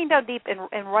 digging down deep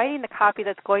and writing the copy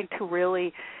that's going to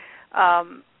really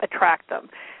attract them.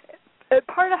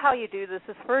 Part of how you do this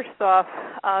is, first off,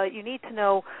 you need to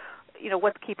know,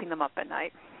 what's keeping them up at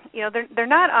night. They're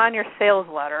not on your sales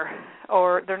letter,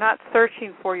 or they're not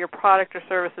searching for your product or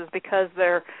services because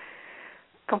they're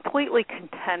completely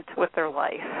content with their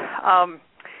life.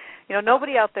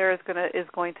 Nobody out there is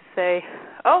going to say,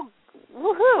 "Oh,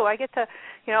 woohoo! I get to,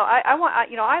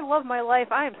 I love my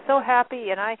life. I am so happy,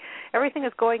 and everything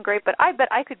is going great. But I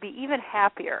bet I could be even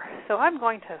happier. So I'm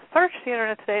going to search the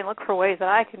internet today and look for ways that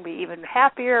I can be even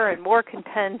happier and more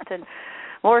content and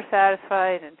more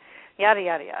satisfied and yada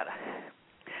yada yada."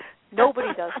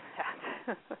 Nobody does that.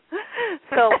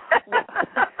 So,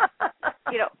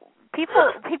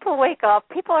 people wake up.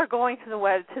 People are going to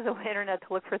the internet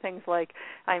to look for things like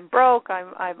I'm broke,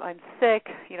 I'm sick,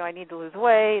 I need to lose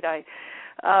weight,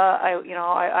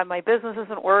 my business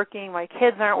isn't working, my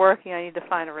kids aren't working, I need to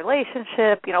find a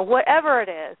relationship, whatever it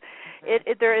is.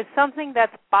 There is something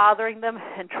that's bothering them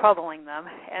and troubling them,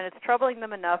 and it's troubling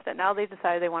them enough that now they've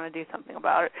decided they want to do something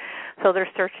about it, so they're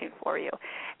searching for you.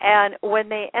 And when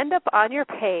they end up on your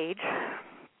page,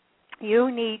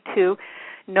 you need to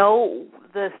know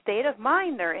the state of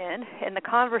mind they're in and the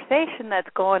conversation that's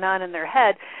going on in their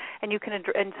head, and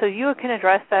so you can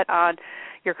address that on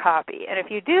your copy. And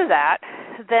if you do that,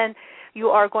 then you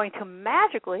are going to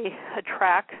magically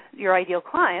attract your ideal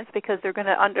clients, because they're going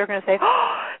to say,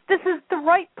 "Oh, this is the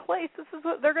right place. This is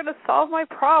what they're going to solve my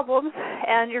problems,"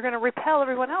 and you're going to repel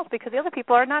everyone else because the other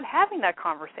people are not having that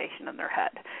conversation in their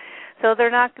head. So they're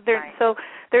not. Right. So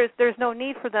there's no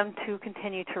need for them to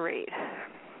continue to read.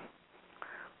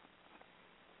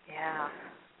 Yeah.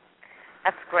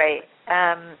 That's great.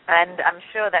 And I'm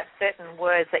sure that certain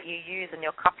words that you use in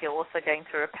your copy are also going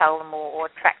to repel them or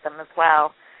attract them as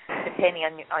well, depending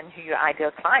on who your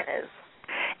ideal client is.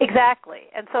 Exactly.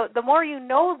 And so the more you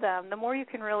know them, the more you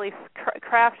can really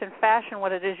craft and fashion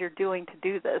what it is you're doing to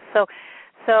do this. So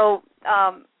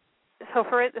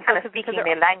for it, kind of speaking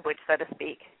their language, so to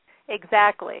speak.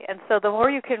 Exactly. And so the more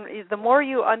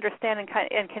you understand and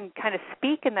can kind of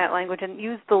speak in that language and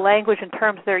use the language and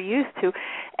terms they're used to,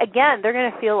 again, they're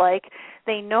going to feel like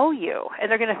they know you,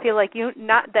 and they're going to feel like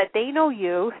that they know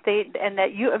you, and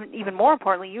that you, even more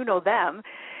importantly, you know them,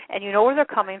 and you know where they're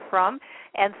coming from.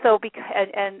 And so because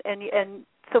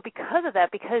of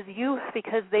that, because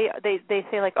they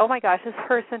say like, oh my gosh,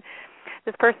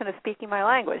 this person is speaking my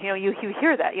language. You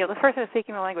hear that. This person is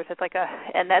speaking my language. It's like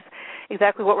and that's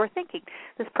exactly what we're thinking.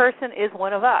 This person is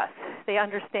one of us. They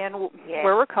understand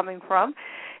where we're coming from.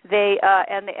 They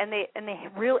and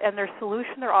their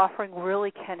solution they're offering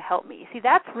really can help me. See,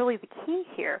 that's really the key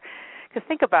here. Because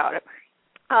think about it.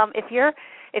 If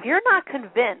you're not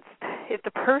convinced, if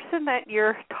the person that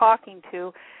you're talking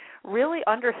to really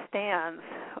understands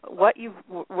where you've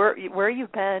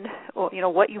been,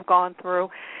 what you've gone through,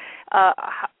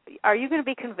 are you going to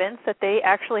be convinced that they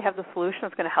actually have the solution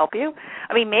that's going to help you?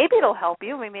 I mean, maybe it'll help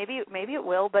you. I mean, maybe it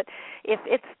will. But if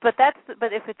it's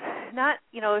not,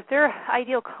 if their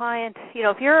ideal client,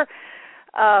 if you're,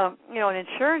 an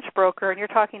insurance broker and you're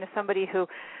talking to somebody who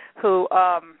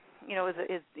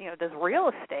does real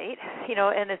estate,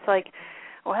 and it's like,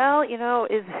 well,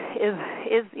 is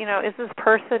this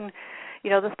person.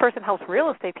 This person helps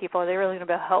real estate people. Are they really going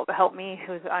to help me,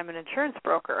 I'm an insurance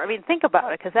broker? I mean, think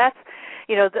about it, because that's,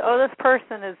 this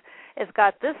person has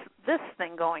got this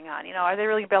thing going on. Are they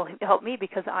really going to help me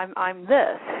because I'm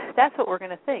this? That's what we're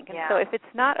going to think. And so if it's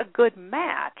not a good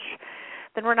match,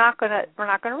 then we're not going to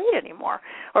read anymore,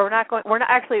 or we're not going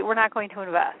to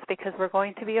invest, because we're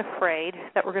going to be afraid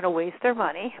that we're going to waste their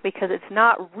money, because it's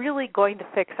not really going to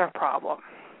fix our problem.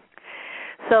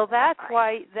 So that's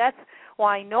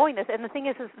why knowing this, and the thing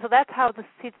is so that's how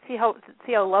see how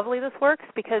lovely this works,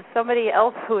 because somebody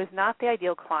else who is not the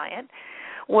ideal client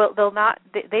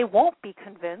they won't be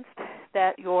convinced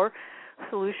that your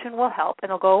solution will help, and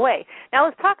it'll go away. Now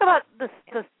let's talk about this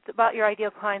about your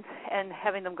ideal clients and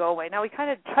having them go away. Now we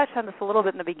kind of touched on this a little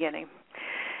bit in the beginning,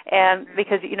 and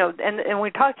because and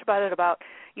we talked about it about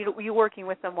you working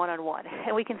with them one-on-one,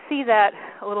 and we can see that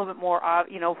a little bit more.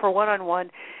 For one-on-one,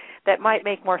 that might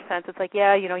make more sense. It's like,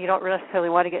 you don't necessarily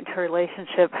want to get into a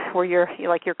relationship where you're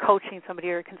coaching somebody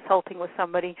or consulting with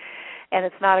somebody, and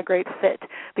it's not a great fit,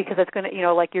 because it's going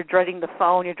to, like you're dreading the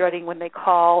phone, you're dreading when they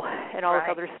call, and all this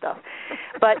other stuff.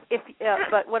 But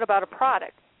but what about a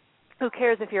product? Who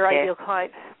cares if your ideal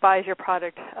client buys your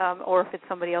product, or if it's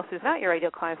somebody else who's not your ideal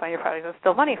client buying your product? It's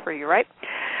still money for you, right?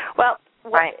 Well,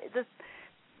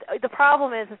 the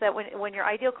problem is that when your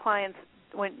ideal clients,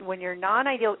 when you're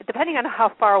non-ideal, depending on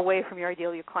how far away from your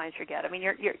ideal clients you get. I mean,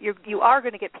 you are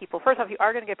going to get people. First off, you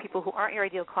are going to get people who aren't your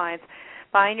ideal clients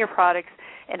buying your products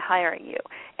and hiring you.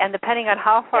 And depending on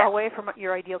how far away from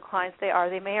your ideal clients they are,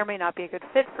 they may or may not be a good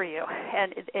fit for you.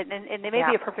 And they may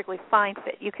be a perfectly fine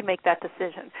fit. You can make that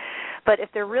decision. But if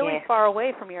they're really far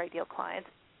away from your ideal clients,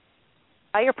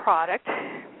 buy your product.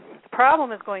 The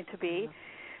problem is going to be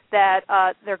that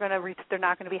they're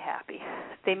not going to be happy.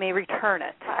 They may return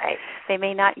it. Right. They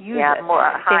may not use it. Yeah,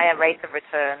 more higher rates of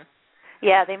return.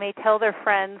 Yeah, they may tell their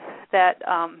friends that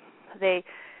they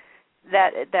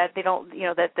don't,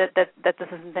 that this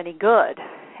isn't any good,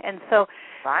 and so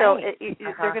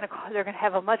they're going to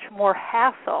have a much more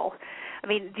hassle. I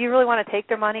mean, do you really want to take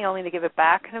their money only to give it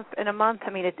back in a month?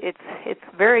 I mean, it's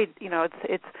very,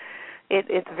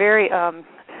 it's very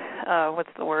what's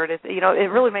the word? It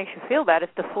really makes you feel bad.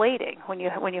 It's deflating when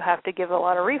you have to give a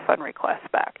lot of refund requests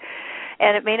back,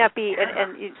 and it may not be,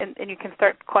 and you can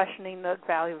start questioning the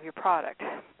value of your product.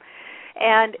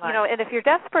 And and if you're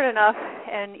desperate enough,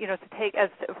 and to take as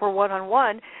for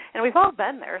one-on-one, and we've all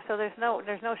been there, so there's no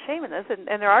shame in this.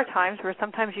 And there are times where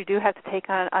sometimes you do have to take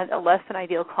on a less than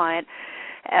ideal client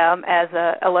as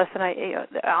a less than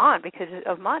on because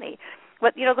of money.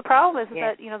 But the problem is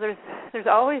that there's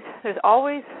always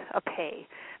a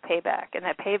payback, and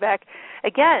that payback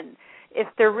again, if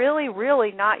they're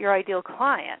really not your ideal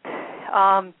client.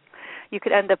 You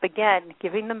could end up, again,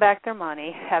 giving them back their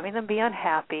money, having them be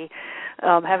unhappy,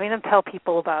 having them tell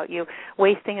people about you,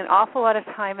 wasting an awful lot of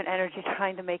time and energy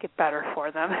trying to make it better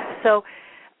for them. So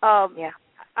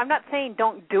I'm not saying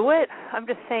don't do it. I'm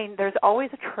just saying there's always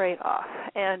a trade-off.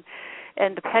 And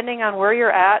depending on where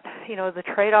you're at, the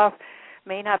trade-off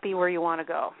may not be where you want to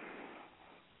go.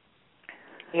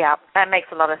 Yeah, that makes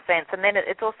a lot of sense. And then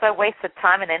it's also wasted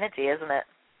time and energy, isn't it?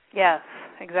 Yes.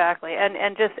 Exactly,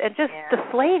 and just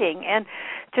deflating, and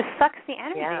just sucks the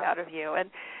energy out of you, and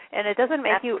it doesn't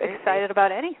make you excited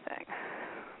about anything.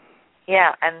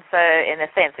 Yeah, and so in a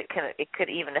sense, it could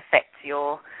even affect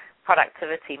your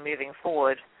productivity moving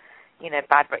forward.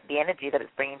 By the energy that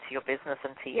it's bringing to your business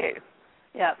and to you.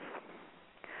 Yes.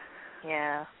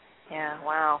 Yeah.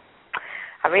 Wow.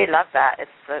 I really love that.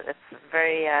 It's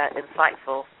very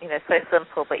insightful. So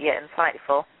simple but yet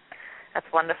insightful. That's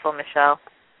wonderful, Michele.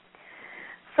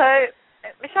 So,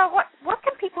 Michele, what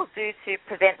can people do to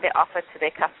present their offer to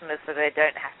their customers so they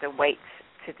don't have to wait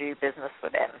to do business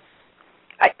with them?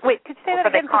 Wait, could you say that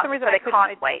again? For some reason they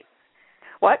can't wait.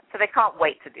 What? So they can't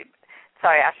wait to do.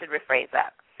 Sorry, I should rephrase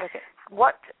that. Okay.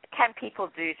 What can people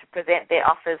do to present their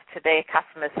offers to their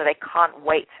customers so they can't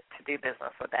wait to do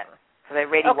business with them? So they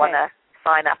really want to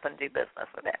sign up and do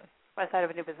business with them. Want to sign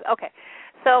up and do business? Okay.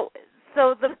 So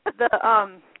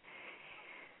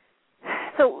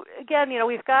So again,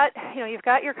 you've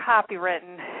got your copy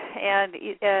written, and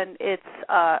it's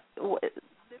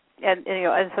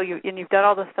and so you've done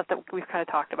all the stuff that we've kind of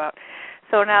talked about.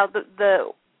 So now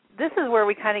this is where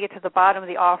we kind of get to the bottom of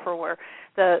the offer, where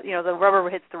the rubber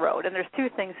hits the road. And there's two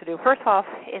things to do. First off,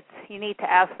 you need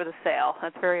to ask for the sale.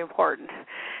 That's very important.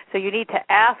 So you need to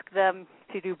ask them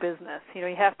to do business.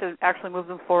 You have to actually move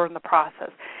them forward in the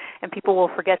process. And people will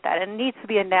forget that. And it needs to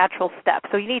be a natural step.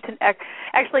 So you need to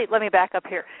actually, let me back up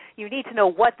here. You need to know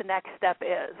what the next step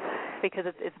is, because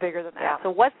it's bigger than that. Yeah. So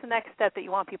what's the next step that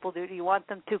you want people to do? Do you want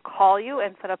them to call you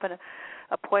and set up an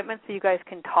appointment so you guys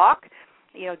can talk?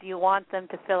 Do you want them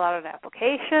to fill out an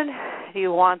application? Do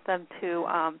you want them to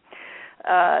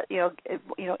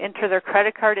enter their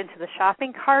credit card into the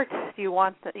shopping cart? Do you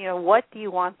want what do you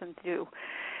want them to do?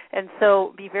 And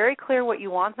so be very clear what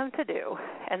you want them to do,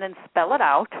 and then spell it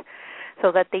out so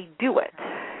that they do it.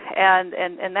 And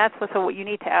that's what you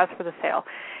need to ask for the sale.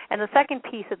 And the second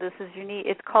piece of this is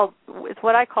it's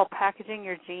what I call packaging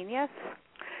your genius.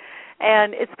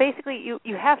 And it's basically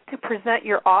you have to present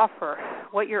your offer,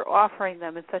 what you're offering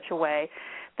them, in such a way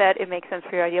that it makes sense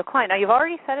for your ideal client. Now, you've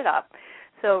already set it up.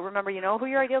 So remember, you know who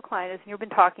your ideal client is, and you've been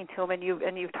talking to them,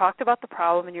 and you've talked about the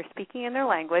problem, and you're speaking in their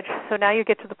language. So now you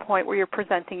get to the point where you're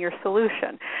presenting your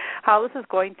solution, how this is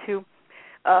going to,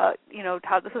 how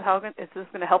this is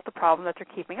going to help the problem that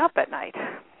they're keeping up at night.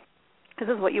 This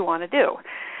is what you want to do.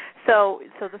 So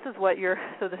this is what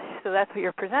so that's what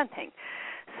you're presenting.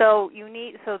 So you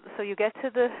get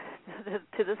to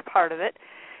to this part of it,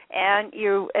 and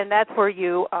that's where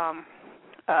you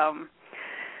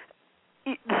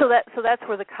So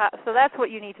that's what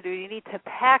you need to do. You need to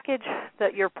package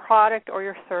your product or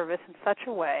your service in such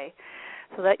a way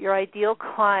so that your ideal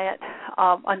client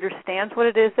understands what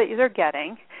it is that they're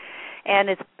getting, and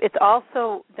it's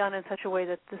also done in such a way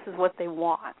that this is what they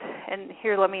want. And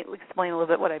here, let me explain a little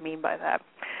bit what I mean by that.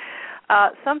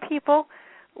 Some people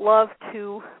love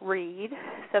to read.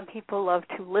 Some people love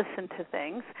to listen to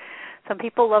things. Some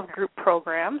people love group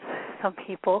programs. Some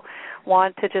people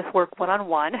want to just work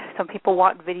one-on-one. Some people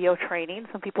want video training.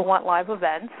 Some people want live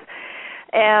events.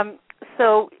 And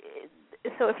so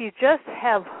if you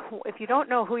don't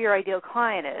know who your ideal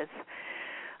client is,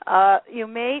 you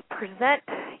may present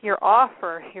your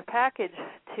offer, your package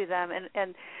to them,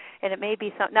 and it may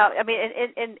be some. Now, I mean,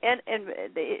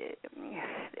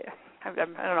 I don't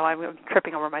know. I'm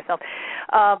tripping over myself.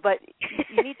 But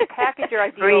you need to package your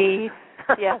ideal. Breathe.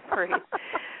 Yes, breathe.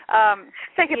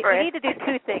 Take a breath. You need to do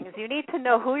two things. You need to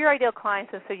know who your ideal client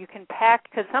is, so you can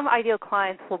because some ideal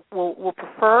clients will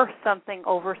prefer something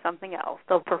over something else.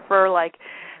 They'll prefer,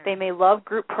 they may love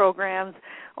group programs,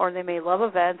 or they may love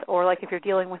events, or like if you're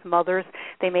dealing with mothers,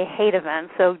 they may hate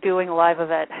events, so doing a live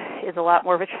event is a lot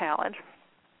more of a challenge.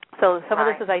 So some of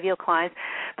this is ideal clients,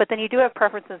 but then you do have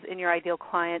preferences in your ideal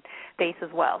client base as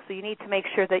well. So you need to make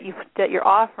sure that your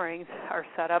offerings are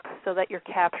set up so that you're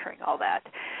capturing all that.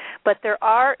 But there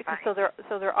are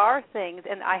there are things,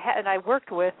 and I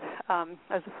worked with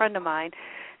as a friend of mine.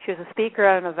 She was a speaker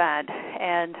at an event,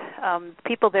 and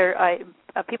people there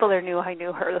knew I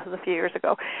knew her. This was a few years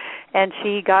ago, and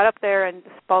she got up there and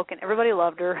spoke, and everybody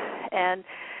loved her. And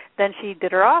then she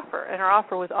did her offer, and her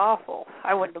offer was awful.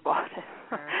 I wouldn't have bought it,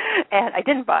 and I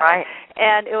didn't buy it.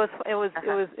 And it was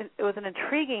an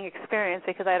intriguing experience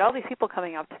because I had all these people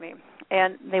coming up to me,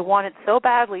 and they wanted so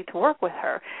badly to work with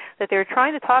her that they were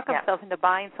trying to talk themselves into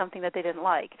buying something that they didn't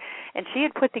like. And she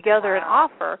had put together an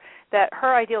offer that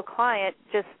her ideal client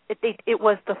it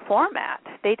was the format.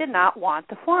 They did not want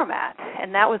the format,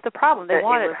 and that was the problem. They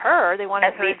wanted her. They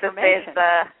wanted her information.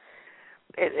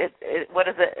 What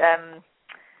is it?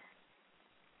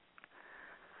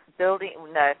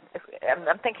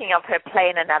 I'm thinking of her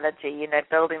plane analogy,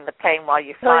 building the plane while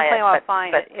you fly it.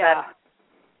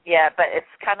 Yeah, but it's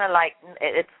kind of like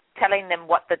it's telling them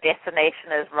what the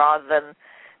destination is rather than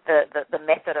the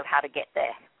method of how to get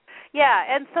there. Yeah,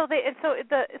 and so this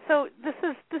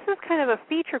is kind of a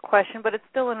feature question, but it's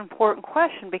still an important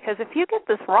question because if you get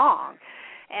this wrong,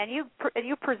 and you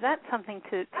present something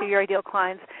to your ideal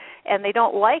clients, and they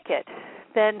don't like it,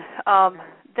 then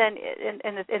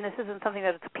this isn't something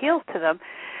that appeals to them,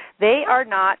 they are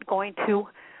not going to,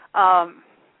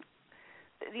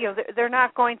 they're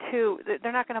not going to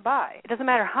buy. It doesn't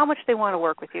matter how much they want to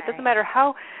work with you. It doesn't matter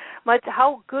how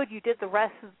good you did the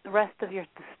rest of your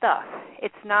stuff.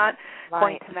 It's not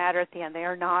going to matter at the end. They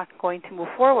are not going to move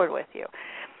forward with you.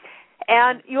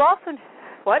 And you also,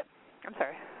 what? I'm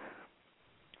sorry.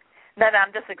 No,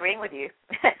 I'm just agreeing with you.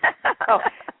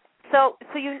 So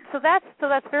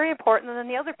that's very important. And then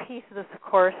the other piece of this, of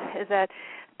course, is that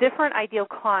different ideal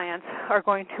clients are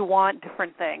going to want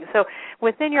different things. So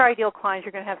within your ideal clients,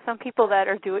 you're going to have some people that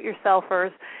are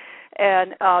do-it-yourselfers,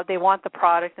 and they want the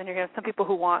product. And you're going to have some people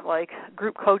who want like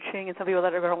group coaching, and some people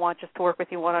that are going to want just to work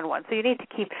with you one-on-one. So you need to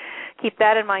keep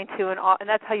that in mind too, and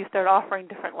that's how you start offering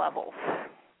different levels.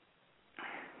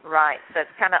 Right. So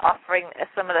it's kind of offering a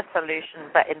similar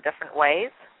solution, but in different ways.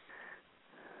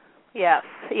 Yes,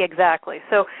 exactly.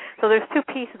 So there's two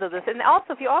pieces of this. And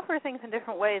also, if you offer things in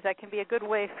different ways, that can be a good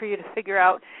way for you to figure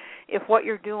out if what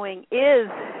you're doing is,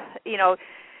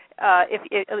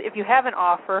 if you have an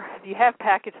offer, if you have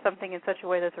packaged something in such a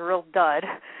way that's a real dud,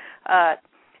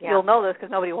 you'll know this because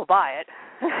nobody will buy it,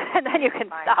 and then you can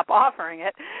stop offering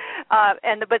it.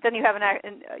 But then you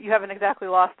haven't exactly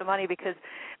lost the money because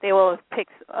they will have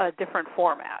picked a different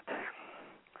format.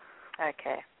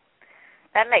 Okay.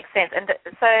 That makes sense. And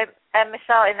so,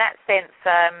 Michele, in that sense,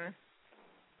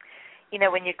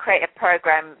 when you create a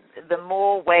program, the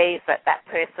more ways that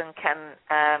person can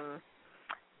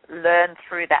learn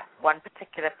through that one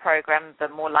particular program, the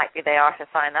more likely they are to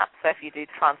sign up. So if you do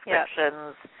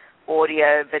transcriptions,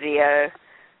 audio, video,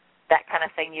 that kind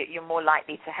of thing, you're more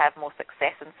likely to have more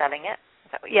success in selling it.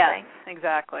 Is that what you're saying? Yes,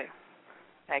 exactly.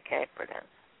 Okay, brilliant.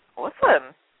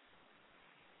 Awesome.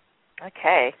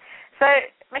 Okay. So,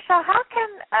 Michele, how can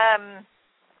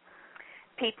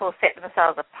people set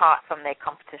themselves apart from their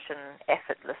competition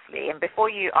effortlessly? And before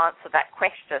you answer that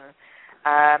question,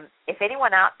 if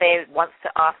anyone out there wants to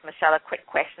ask Michele a quick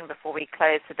question before we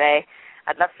close today,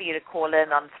 I'd love for you to call in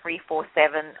on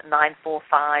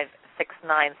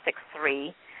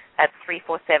 347-945-6963. That's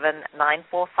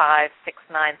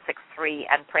 347-945-6963,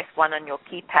 and press 1 on your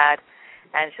keypad,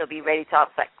 and she'll be ready to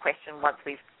answer that question once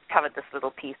we've covered this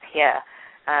little piece here.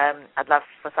 I'd love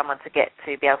for someone to be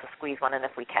able to squeeze one in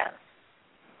if we can.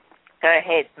 Go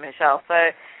ahead, Michele.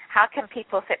 So how can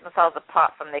people set themselves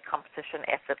apart from their competition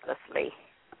effortlessly?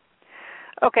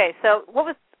 Okay, so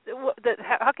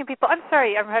how can people, I'm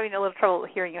sorry, I'm having a little trouble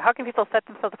hearing you. How can people set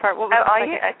themselves apart? What was are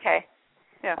you? Okay.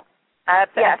 Yeah. Set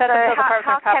themselves apart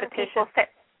from competition. Set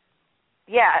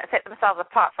themselves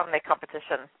apart from their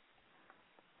competition.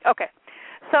 Okay.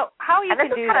 So how you can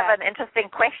do that? And this is kind of an interesting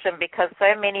question because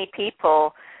so many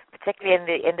people, particularly in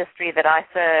the industry that I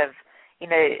serve,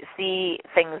 see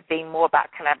things being more about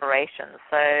collaboration.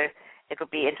 So it would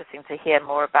be interesting to hear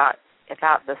more about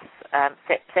this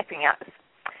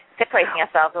separating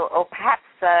ourselves or perhaps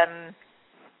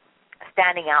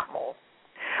standing out more.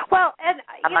 Well, and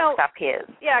amongst our peers.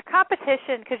 Yeah,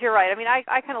 competition, because you're right. I mean,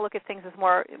 I kind of look at things as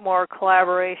more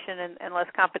collaboration and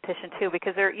less competition too,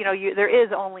 because there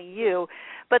is only you.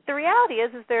 But the reality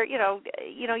is there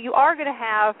you are going to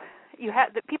have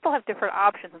people have different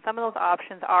options, and some of those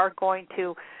options are going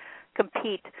to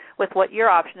compete with what your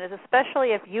option is, especially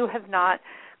if you have not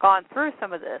gone through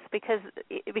some of this, because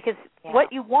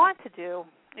what you want to do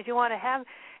is you want to have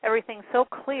everything so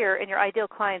clear in your ideal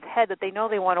client's head that they know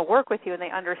they want to work with you and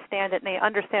they understand it and they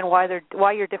understand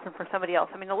why you're different from somebody else.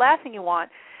 I mean, the last thing you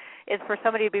want is for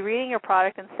somebody to be reading your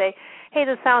product and say, hey,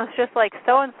 this sounds just like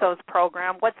so-and-so's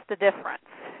program. What's the difference?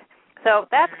 So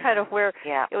that's kind of where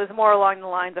it was more along the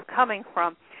lines of coming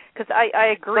from, because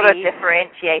I agree. Sort of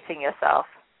differentiating yourself.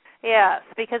 Yes,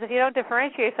 because if you don't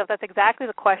differentiate yourself, that's exactly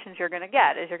the questions you're going to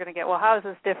get, is you're going to get, well, how is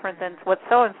this different than what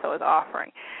so-and-so is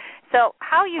offering? So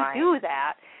how you do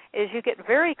that is you get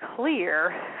very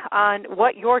clear on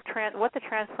what what the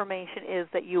transformation is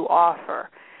that you offer,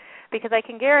 because I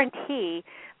can guarantee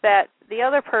that the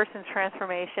other person's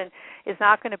transformation is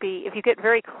not going to be, if you get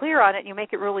very clear on it and you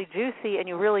make it really juicy and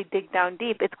you really dig down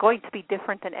deep, it's going to be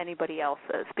different than anybody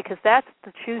else's, because that's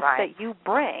the juice that you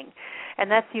bring, and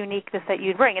that's the uniqueness that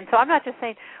you bring. And so I'm not just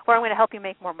saying, well, I'm going to help you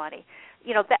make more money.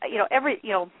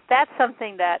 That's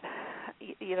something that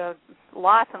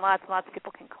lots and lots and lots of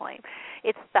people can claim.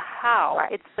 It's the how.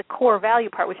 It's the core value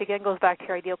part, which again goes back to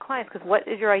your ideal clients, because what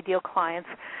is your ideal clients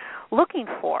looking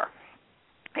for?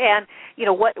 And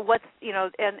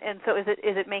and so is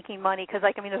it making money? Because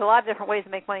there's a lot of different ways to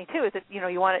make money too. Is it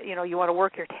you want to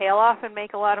work your tail off and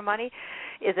make a lot of money?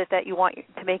 Is it that you want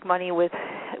to make money with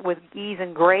ease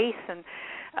and grace and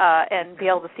be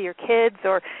able to see your kids,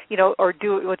 or do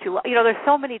what you there's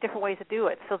so many different ways to do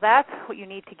it. So that's what you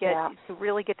need to get to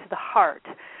really get to the heart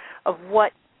of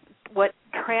what you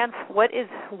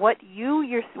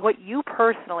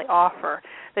personally offer,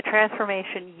 the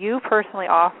transformation you personally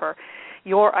offer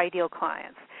your ideal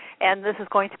clients. And this is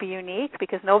going to be unique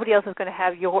because nobody else is going to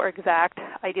have your exact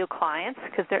ideal clients,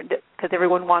 because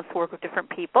everyone wants to work with different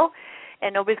people,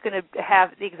 and nobody's going to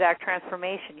have the exact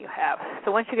transformation you have.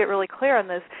 So once you get really clear on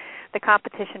this, the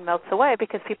competition melts away,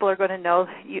 because people are going to know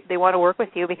they want to work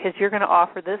with you because you're going to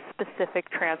offer this specific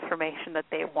transformation that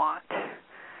they want.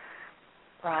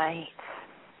 Right.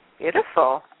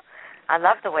 Beautiful. I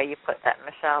love the way you put that,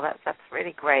 Michele. That's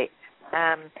really great.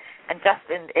 And just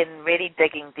in really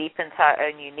digging deep into our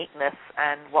own uniqueness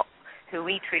and who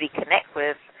we truly connect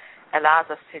with allows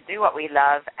us to do what we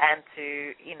love and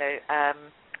to,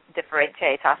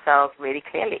 differentiate ourselves really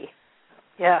clearly.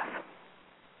 Yes.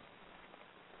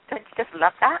 Don't you just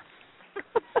love that?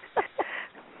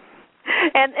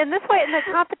 And this way, and the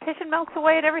competition melts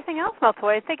away and everything else melts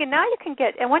away. I'm thinking now you can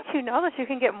get, and once you know this, you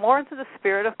can get more into the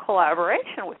spirit of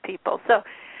collaboration with people. So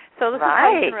this is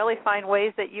how you can really find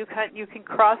ways that you can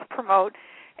cross-promote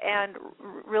and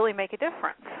really make a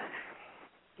difference.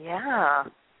 Yeah,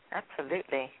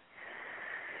 absolutely.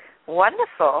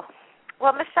 Wonderful.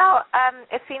 Well, Michele,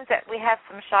 it seems that we have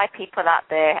some shy people out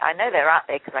there. I know they're out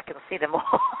there because I can see them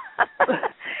all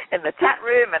in the chat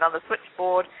room and on the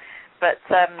switchboard. But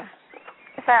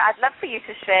so I'd love for you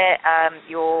to share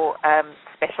your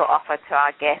special offer to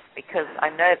our guests, because I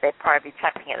know they're probably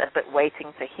champing at the bit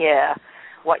waiting to hear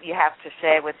what you have to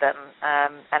share with them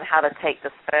and how to take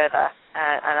this further.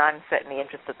 And I'm certainly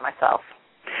interested myself.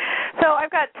 So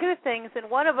I've got two things, and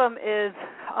one of them is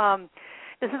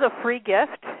this is a free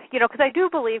gift, because I do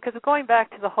believe, because going back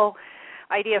to the whole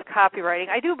idea of copywriting,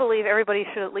 I do believe everybody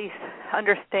should at least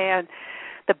understand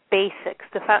the basics,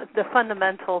 the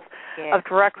fundamentals of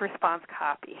direct response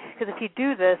copy. Because if you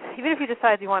do this, even if you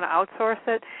decide you want to outsource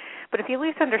it, but if you at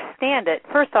least understand it,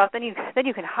 first off, then you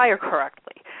can hire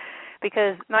correctly.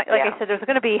 Because, I said, there's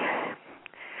going to be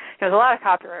there's a lot of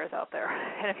copywriters out there,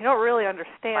 and if you don't really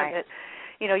understand it,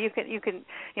 you can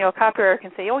a copywriter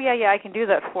can say, oh yeah, I can do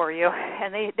that for you,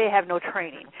 and they have no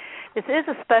training. This is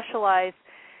a specialized,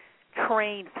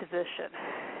 trained position.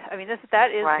 I mean,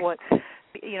 that is what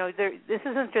this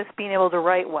isn't just being able to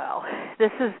write well.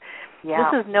 This is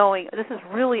knowing. This is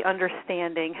really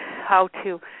understanding how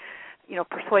to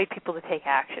persuade people to take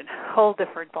action. Whole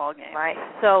different ballgame. Right.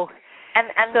 So. And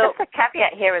just a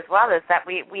caveat here as well is that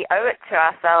we owe it to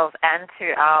ourselves and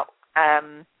to our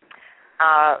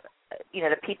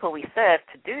the people we serve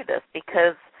to do this,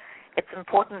 because it's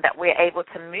important that we're able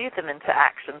to move them into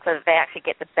action so that they actually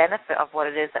get the benefit of what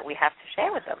it is that we have to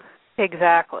share with them.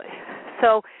 Exactly.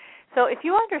 So if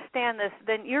you understand this,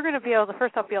 then you're going to be able to,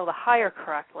 first off, be able to hire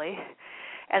correctly,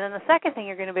 and then the second thing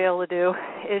you're going to be able to do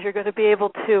is you're going to be able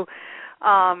to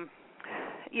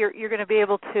you're going to be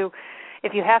able to,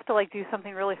 if you have to do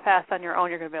something really fast on your own,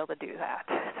 you're going to be able to do that.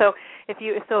 So if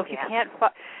you can't,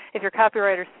 if your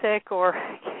copywriter's sick or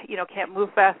can't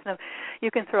move fast enough,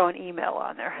 you can throw an email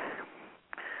on there.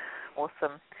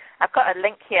 Awesome. I've got a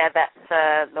link here that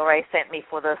Lorraine sent me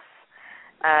for this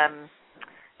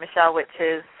Michele, which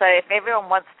is, so if everyone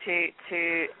wants to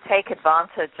take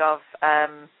advantage of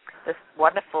this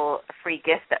wonderful free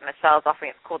gift that Michelle's offering,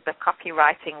 it's called the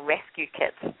Copywriting Rescue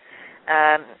Kit.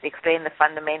 Explain the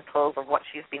fundamentals of what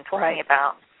she's been talking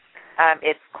about.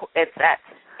 It's at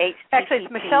http:// Actually,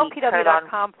 it's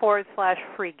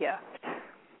michelepw.com/free gift.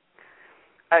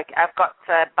 Okay, I've got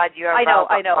Bud URL.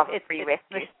 I know. It's free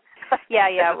rescue. Yeah.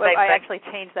 I actually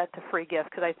changed that to free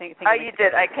gift because I think. Oh, you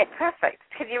did? Okay, perfect.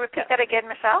 Can you repeat that again,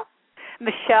 Michele?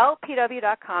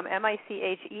 michelepw.com,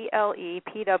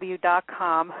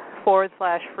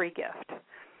 michelepw.com/free gift.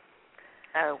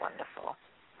 Oh, wonderful.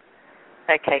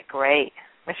 Okay, great.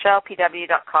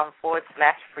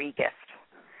 michelepw.com/free gift.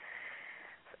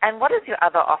 And what is your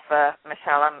other offer,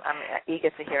 Michele? I'm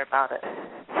eager to hear about it.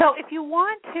 So if you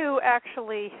want to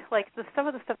actually, like some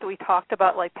of the stuff that we talked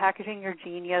about, like packaging your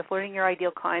genius, learning your ideal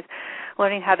clients,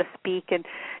 learning how to speak and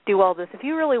do all this, if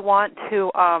you really want to,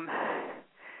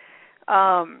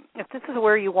 if this is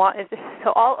where you want,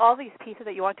 so all these pieces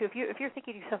that you want to, if you're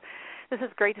thinking to yourself, this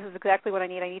is great, this is exactly what I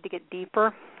need to get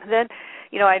deeper, then,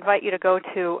 I invite you to go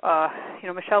to,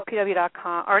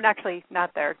 michelepw.com, or actually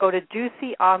not there, go to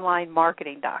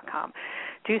juicyonlinemarketing.com,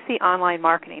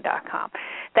 juicyonlinemarketing.com.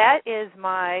 That is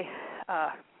my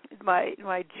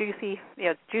juicy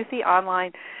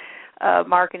online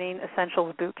marketing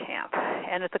essentials boot camp,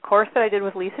 and it's a course that I did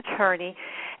with Lisa Cherney,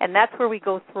 and that's where we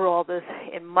go through all this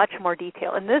in much more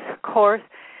detail. And this course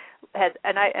has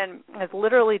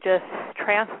literally just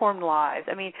transformed lives.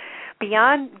 I mean,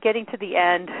 beyond getting to the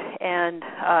end and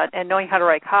knowing how to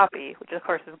write copy, which of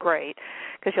course is great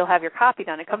because you'll have your copy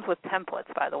done. It comes with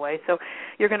templates, by the way, so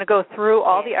you're going to go through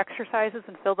all the exercises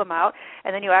and fill them out,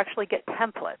 and then you actually get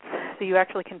templates. So you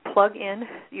actually can plug in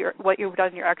what you've done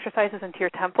in your exercises into your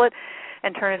template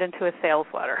and turn it into a sales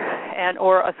letter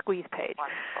or a squeeze page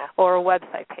or a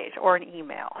website page or an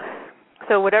email.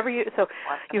 So whatever you have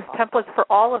templates for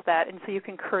all of that, and so you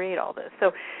can create all this.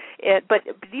 So, but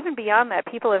even beyond that,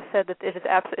 people have said that it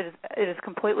has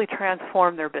completely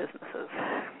transformed their businesses.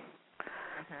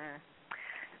 Mm-hmm.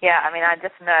 Yeah, I mean, I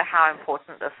just know how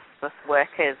important this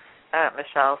work is,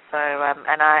 Michele. So,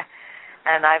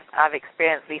 I've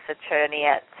experienced Lisa Cherney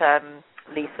at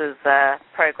Lisa's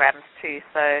programs too.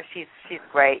 So she's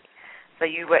great. So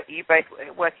you both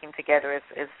working together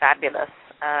is fabulous.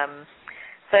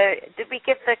 So did we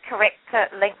give the correct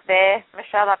link there,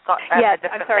 Michele? I've got a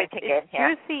different link again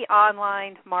here.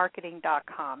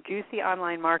 juicyonlinemarketing.com,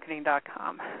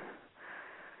 juicyonlinemarketing.com.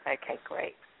 Okay,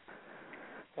 great.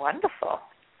 Wonderful.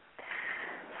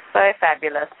 So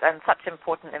fabulous and such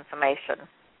important information.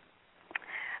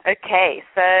 Okay,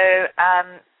 so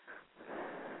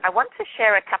I want to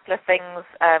share a couple of things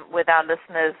with our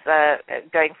listeners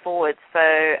going forward.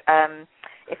 So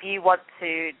if you want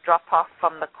to drop off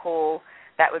from the call,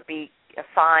 that would be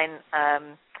fine,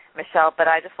 Michele, but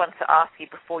I just want to ask you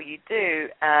before you do,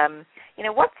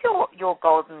 what's your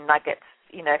golden nugget?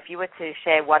 If you were to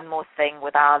share one more thing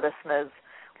with our listeners,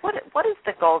 what is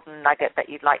the golden nugget that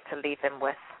you'd like to leave them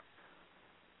with?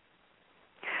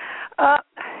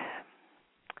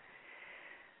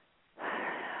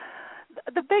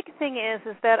 The big thing is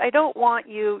that I don't want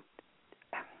you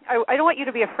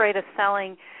to be afraid of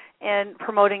selling and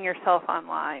promoting yourself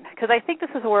online, because I think this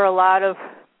is where a lot of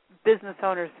business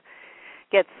owners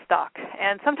get stuck,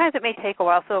 and sometimes it may take a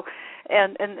while. So,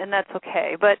 and that's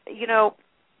okay. But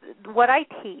what I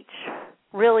teach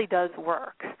really does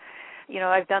work.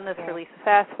 I've done this for Lisa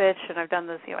Fastfitch, and I've done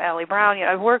this, Allie Brown.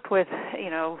 I've worked with,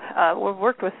 we've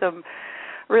worked with some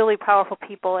really powerful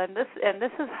people, and this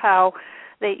is how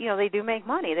they do make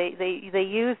money. They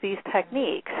use these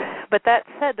techniques. But that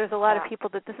said, there's a lot of people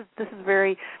that this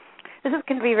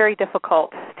can be very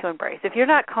difficult to embrace. If you're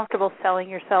not comfortable selling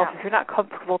yourself, if you're not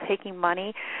comfortable taking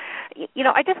money,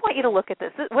 I just want you to look at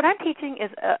this. What I'm teaching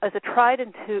is a tried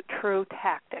and true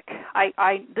tactic.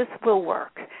 This will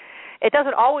work. It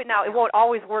doesn't always. Now, it won't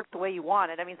always work the way you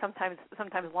want it. I mean, sometimes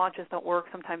launches don't work.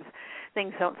 Sometimes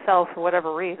things don't sell for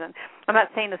whatever reason. I'm not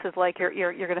saying this is like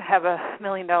you're going to have $1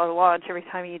 million launch every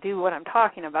time you do what I'm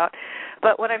talking about.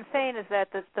 But what I'm saying is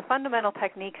that the fundamental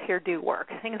techniques here do work.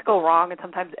 Things go wrong, and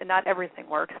sometimes not everything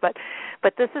works. But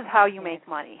this is how you make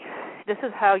money. This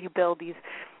is how you build these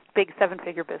big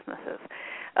 7-figure businesses,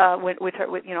 which are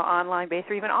online based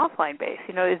or even offline based.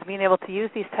 Is being able to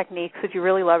use these techniques so you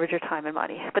really leverage your time and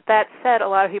money. But that said, a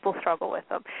lot of people struggle with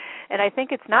them, and I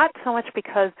think it's not so much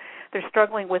because they're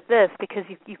struggling with this, because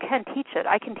you can teach it.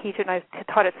 I can teach it, and I've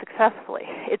taught it successfully.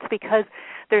 It's because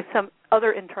there's some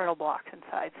other internal blocks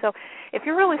inside. So if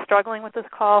you're really struggling with this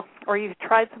call, or you've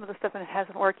tried some of the stuff and it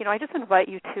hasn't worked, I just invite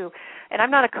you to. And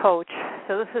I'm not a coach,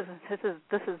 so this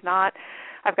is not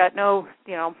I've got no,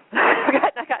 I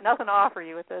got nothing to offer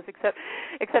you with this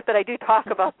except that I do talk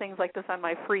about things like this on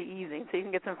my free easing, so you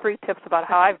can get some free tips about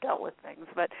how I've dealt with things.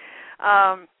 But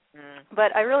I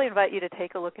really invite you to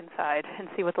take a look inside and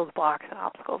see what those blocks and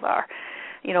obstacles are.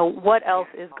 What else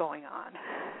is going on.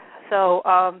 So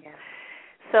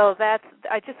so that's,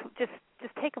 I just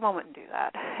take a moment and do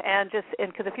that. And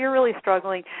because if you're really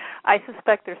struggling, I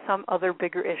suspect there's some other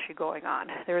bigger issue going on.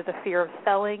 There's a fear of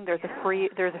selling. There's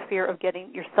a fear of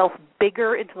getting yourself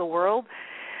bigger into the world.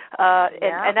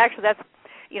 And actually that's,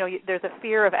 there's a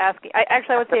fear of asking. I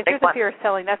would say if there's a fear of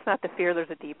selling, that's not the fear. There's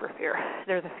a deeper fear.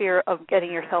 There's a fear of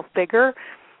getting yourself bigger.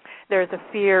 There's a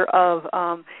fear of,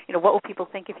 what will people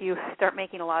think if you start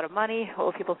making a lot of money? What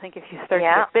will people think if you start to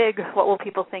get big? What will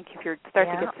people think if you start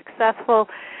to get successful?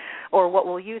 Or what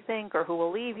will you think? Or who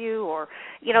will leave you? Or,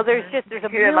 there's a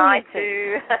who am I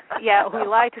to? Who you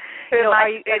lie to? Who am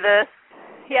I to do this?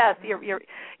 Yes, your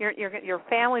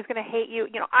family's going to hate you.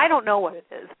 I don't know what it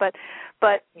is, but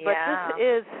this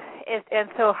is, and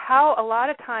so how a lot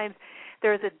of times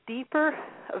there's a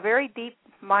very deep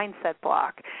mindset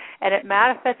block, and it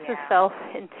manifests itself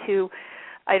into,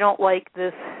 I don't like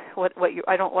this,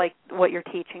 I don't like what you're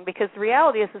teaching, because the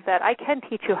reality is that I can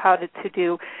teach you how to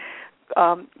do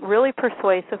really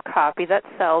persuasive copy that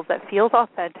sells, that feels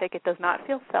authentic. It does not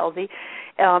feel salesy.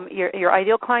 Your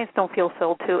ideal clients don't feel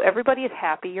sold to. Everybody is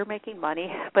happy. You're making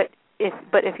money. But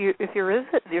if you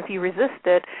resist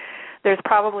it, there's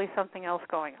probably something else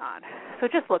going on. So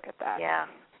just look at that. Yeah.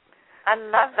 I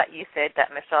love that you said that,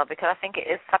 Michele, because I think it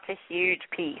is such a huge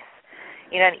piece.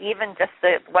 And even just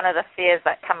one of the fears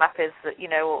that come up is,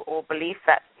 or belief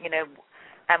that,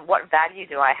 and what value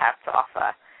do I have to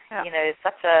offer? Yeah.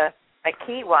 Such a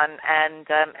key one. And,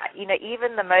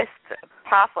 even the most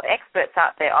powerful experts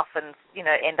out there often,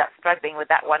 end up struggling with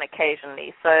that one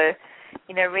occasionally. So,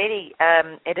 really,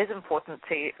 it is important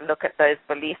to look at those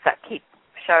beliefs that keep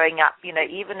showing up,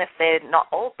 even if they're not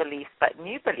old beliefs, but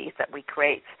new beliefs that we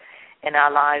create in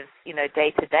our lives,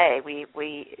 day to day.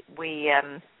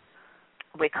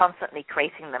 We're constantly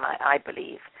creating them, I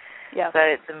believe. Yeah. So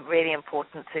it's really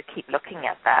important to keep looking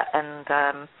at that, and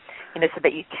so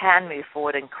that you can move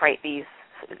forward and create these,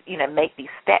 make these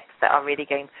steps that are really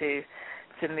going to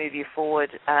move you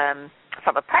forward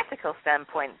from a practical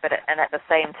standpoint, and at the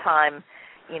same time,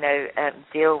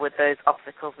 deal with those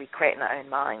obstacles we create in our own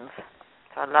minds.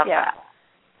 So I love that.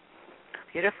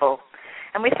 Beautiful.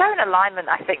 And we're so in alignment,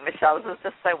 I think, Michele. This is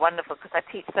just so wonderful because I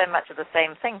teach so much of the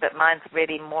same thing, but mine's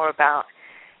really more about,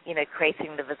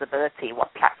 creating the visibility,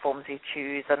 what platforms you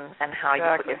choose, and how you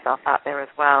put yourself out there as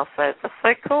well. So it's just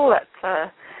so cool that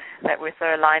we're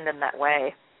so aligned in that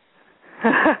way.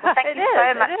 Well, thank you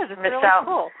so much, It's Michele. Really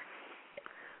cool.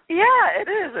 Yeah, it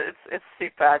is. It's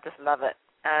super. I just love it.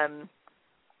 And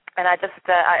I just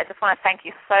want to thank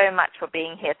you so much for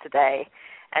being here today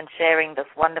and sharing this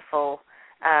wonderful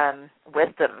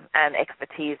wisdom and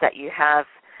expertise that you have,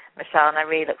 Michele, and I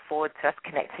really look forward to us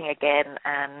connecting again,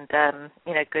 and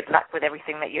good luck with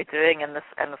everything that you're doing and this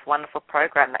wonderful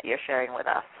program that you're sharing with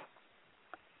us.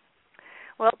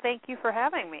 Well, thank you for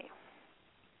having me.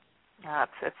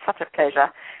 It's such a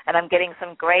pleasure, and I'm getting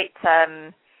some great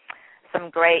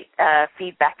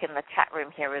feedback in the chat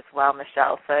room here as well,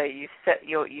 Michele. So you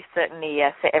certainly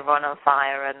set everyone on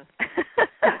fire, and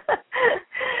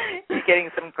you're getting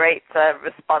some great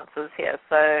responses here.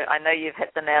 So I know you've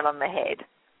hit the nail on the head.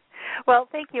 Well,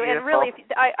 thank you. Beautiful. And really,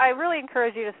 I really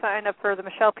encourage you to sign up for the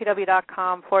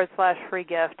MichelePW.com/free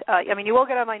gift. You will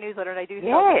get on my newsletter, and I do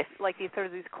like these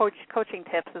coaching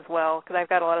tips as well, because I've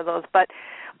got a lot of those. But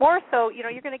more so,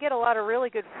 you're going to get a lot of really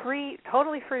good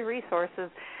totally free resources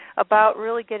about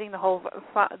really getting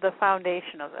the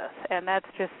foundation of this, and that's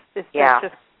just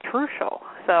crucial.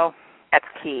 So that's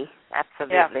key.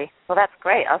 Absolutely. Yeah. Well, that's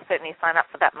great. I'll certainly sign up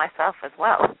for that myself as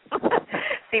well.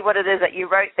 See what it is that you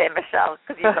wrote there, Michele,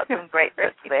 because you've got some great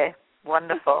tips there.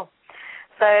 Wonderful.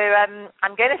 So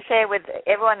I'm going to share with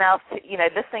everyone else,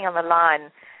 listening on the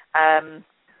line,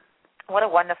 what a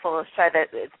wonderful show that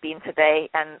it's been today,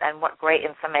 and what great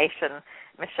information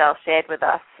Michele shared with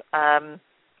us.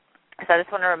 So I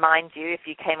just want to remind you, if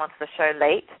you came onto the show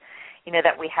late,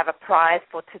 that we have a prize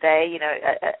for today,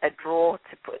 a draw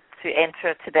to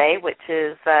enter today, which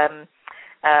is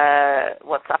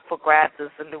what's up for grabs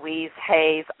is the Louise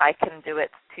Hayes I Can Do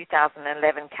It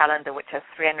 2011 calendar, which has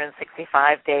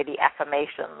 365 daily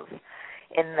affirmations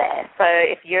in there. So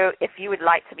if you would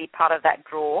like to be part of that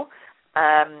draw,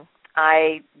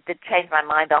 I did change my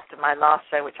mind after my last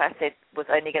show, which I said was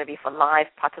only going to be for live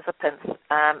participants,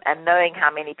 and knowing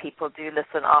how many people do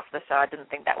listen after the show, I didn't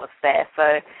think that was fair.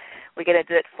 So we're going to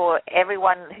do it for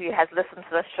everyone who has listened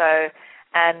to the show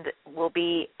and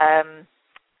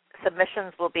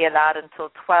submissions will be allowed until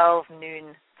 12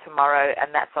 noon tomorrow,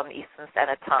 and that's on Eastern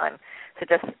Standard Time. So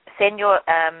just send your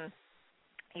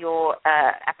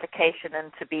application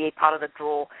in to be a part of the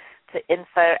draw to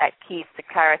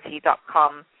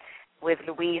info@keystoClarity.com with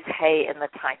Louise Hay in the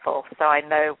title, so I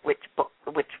know which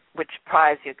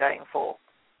prize you're going for.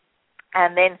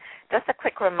 And then just a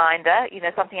quick reminder,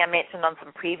 something I mentioned on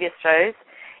some previous shows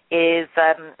is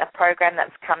a program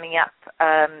that's coming up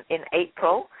in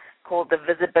April called the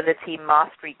Visibility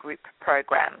Mastery Group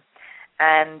Program.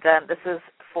 And this is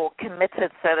for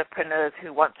committed solopreneurs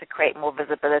who want to create more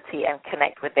visibility and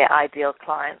connect with their ideal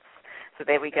clients. So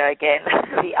there we go again,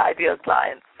 the ideal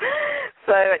clients.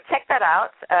 So check that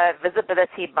out,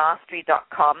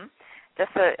 visibilitymastery.com.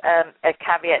 Just a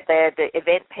caveat there, the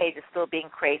event page is still being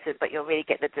created, but you'll really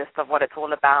get the gist of what it's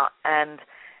all about. And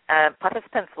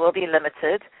participants will be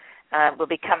limited. We'll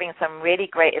be covering some really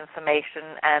great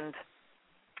information and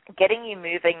getting you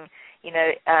moving,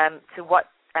 to what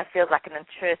feels like an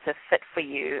intuitive fit for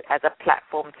you as a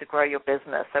platform to grow your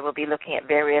business. So we'll be looking at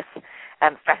various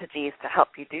strategies to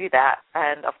help you do that.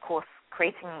 And, of course,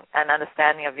 creating an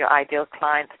understanding of your ideal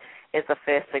client is the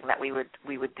first thing that we would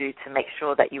do to make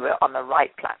sure that you were on the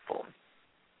right platform.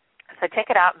 So check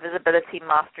it out,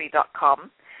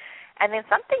 visibilitymastery.com. And then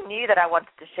something new that I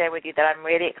wanted to share with you that I'm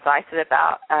really excited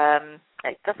about,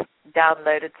 it just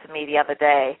downloaded to me the other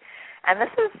day. And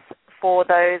this is for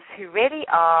those who really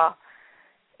are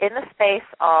in the space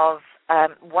of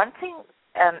wanting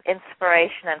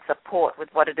inspiration and support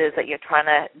with what it is that you're trying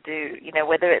to do,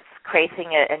 whether it's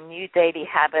creating a new daily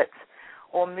habit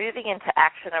or moving into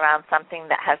action around something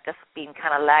that has just been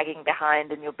kind of lagging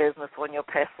behind in your business or in your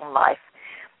personal life.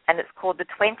 And it's called the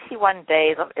 21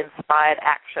 Days of Inspired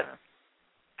Action.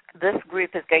 This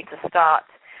group is going to start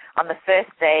on the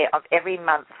first day of every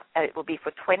month, and it will be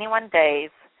for 21 days,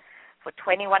 for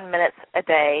 21 minutes a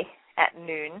day at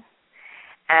noon,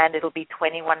 and it'll be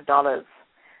 $21.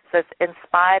 So it's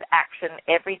inspired action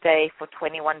every day for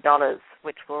 $21,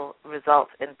 which will result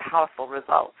in powerful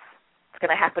results. It's going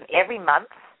to happen every month.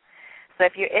 So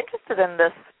if you're interested in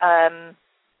this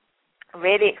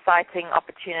really exciting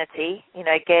opportunity,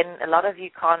 again, a lot of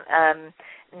you can't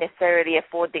necessarily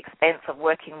afford the expense of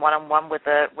working one-on-one with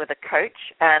a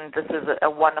coach, and this is a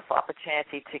wonderful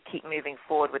opportunity to keep moving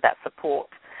forward with that support.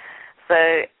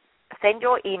 So send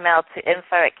your email to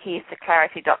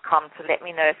info@keystoClarity.com to let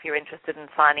me know if you're interested in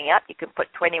signing up. You can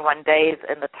put 21 days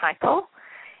in the title,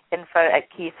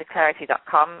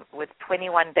 info@keystoClarity.com with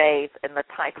 21 days in the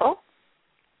title.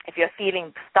 If you're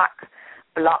feeling stuck,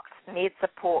 blocked, need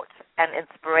support and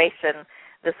inspiration,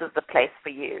 this is the place for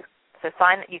you. So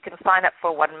you can sign up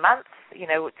for 1 month,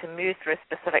 to move through a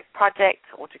specific project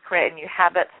or to create a new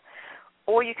habit,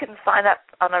 or you can sign up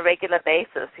on a regular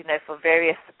basis, for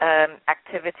various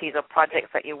activities or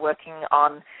projects that you're working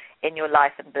on in your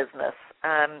life and business.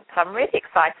 So I'm really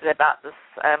excited about this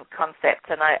concept,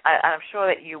 and I'm sure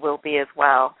that you will be as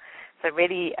well. So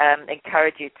really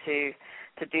encourage you to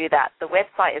do that. The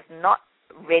website is not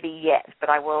ready yet, but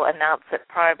I will announce it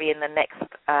probably in the next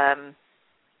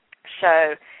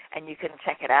show, and you can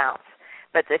check it out.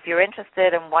 But if you're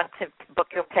interested and want to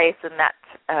book your place in that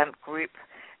group,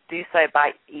 do so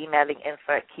by emailing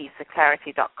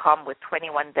info@keystoClarity.com with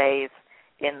 21 days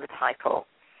in the title.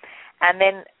 And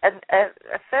then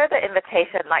a further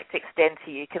invitation I'd like to extend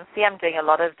to you. You can see I'm doing a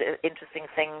lot of interesting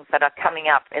things that are coming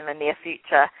up in the near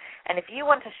future. And if you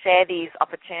want to share these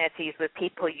opportunities with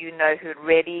people who would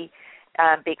really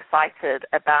be excited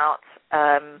about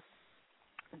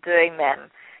doing them,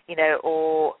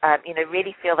 or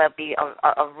really feel they'll be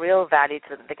of real value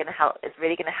to them, it's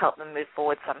really going to help them move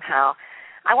forward somehow,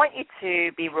 I want you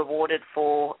to be rewarded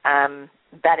for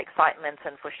that excitement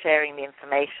and for sharing the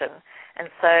information.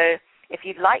 And so if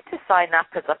you'd like to sign up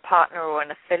as a partner or an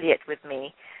affiliate with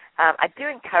me, I do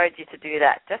encourage you to do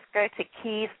that. Just go to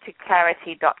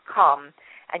keystoClarity.com,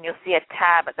 and you'll see a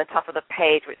tab at the top of the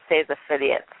page which says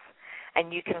affiliates,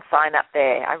 and you can sign up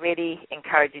there. I really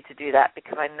encourage you to do that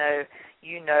because I know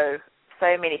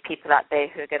so many people out there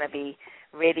who are going to be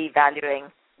really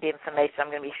valuing the information I'm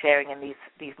going to be sharing in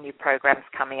these new programs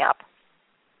coming up.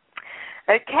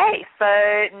 Okay,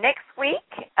 so next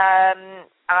week I'm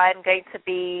going to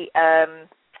be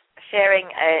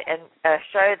sharing a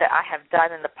show that I have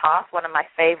done in the past, one of my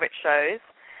favorite shows,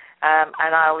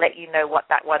 and I'll let you know what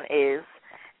that one is,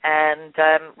 and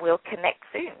we'll connect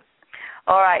soon.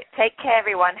 All right, take care,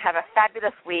 everyone. Have a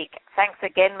fabulous week. Thanks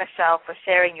again, Michele, for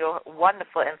sharing your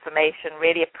wonderful information.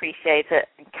 Really appreciate it.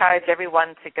 Encourage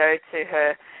everyone to go to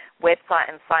her website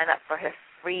and sign up for her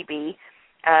freebie,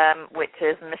 which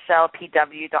is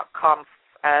michellepw.com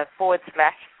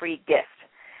 /free gift.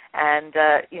 And,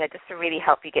 just to really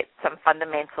help you get some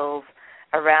fundamentals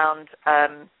around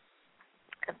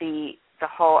the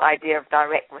whole idea of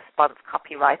direct response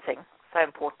copywriting. So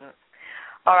important.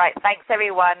 All right. Thanks,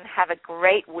 everyone. Have a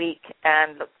great week,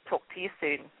 and talk to you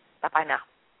soon. Bye-bye now.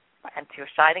 And to your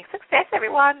shining success,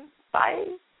 everyone.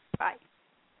 Bye. Bye.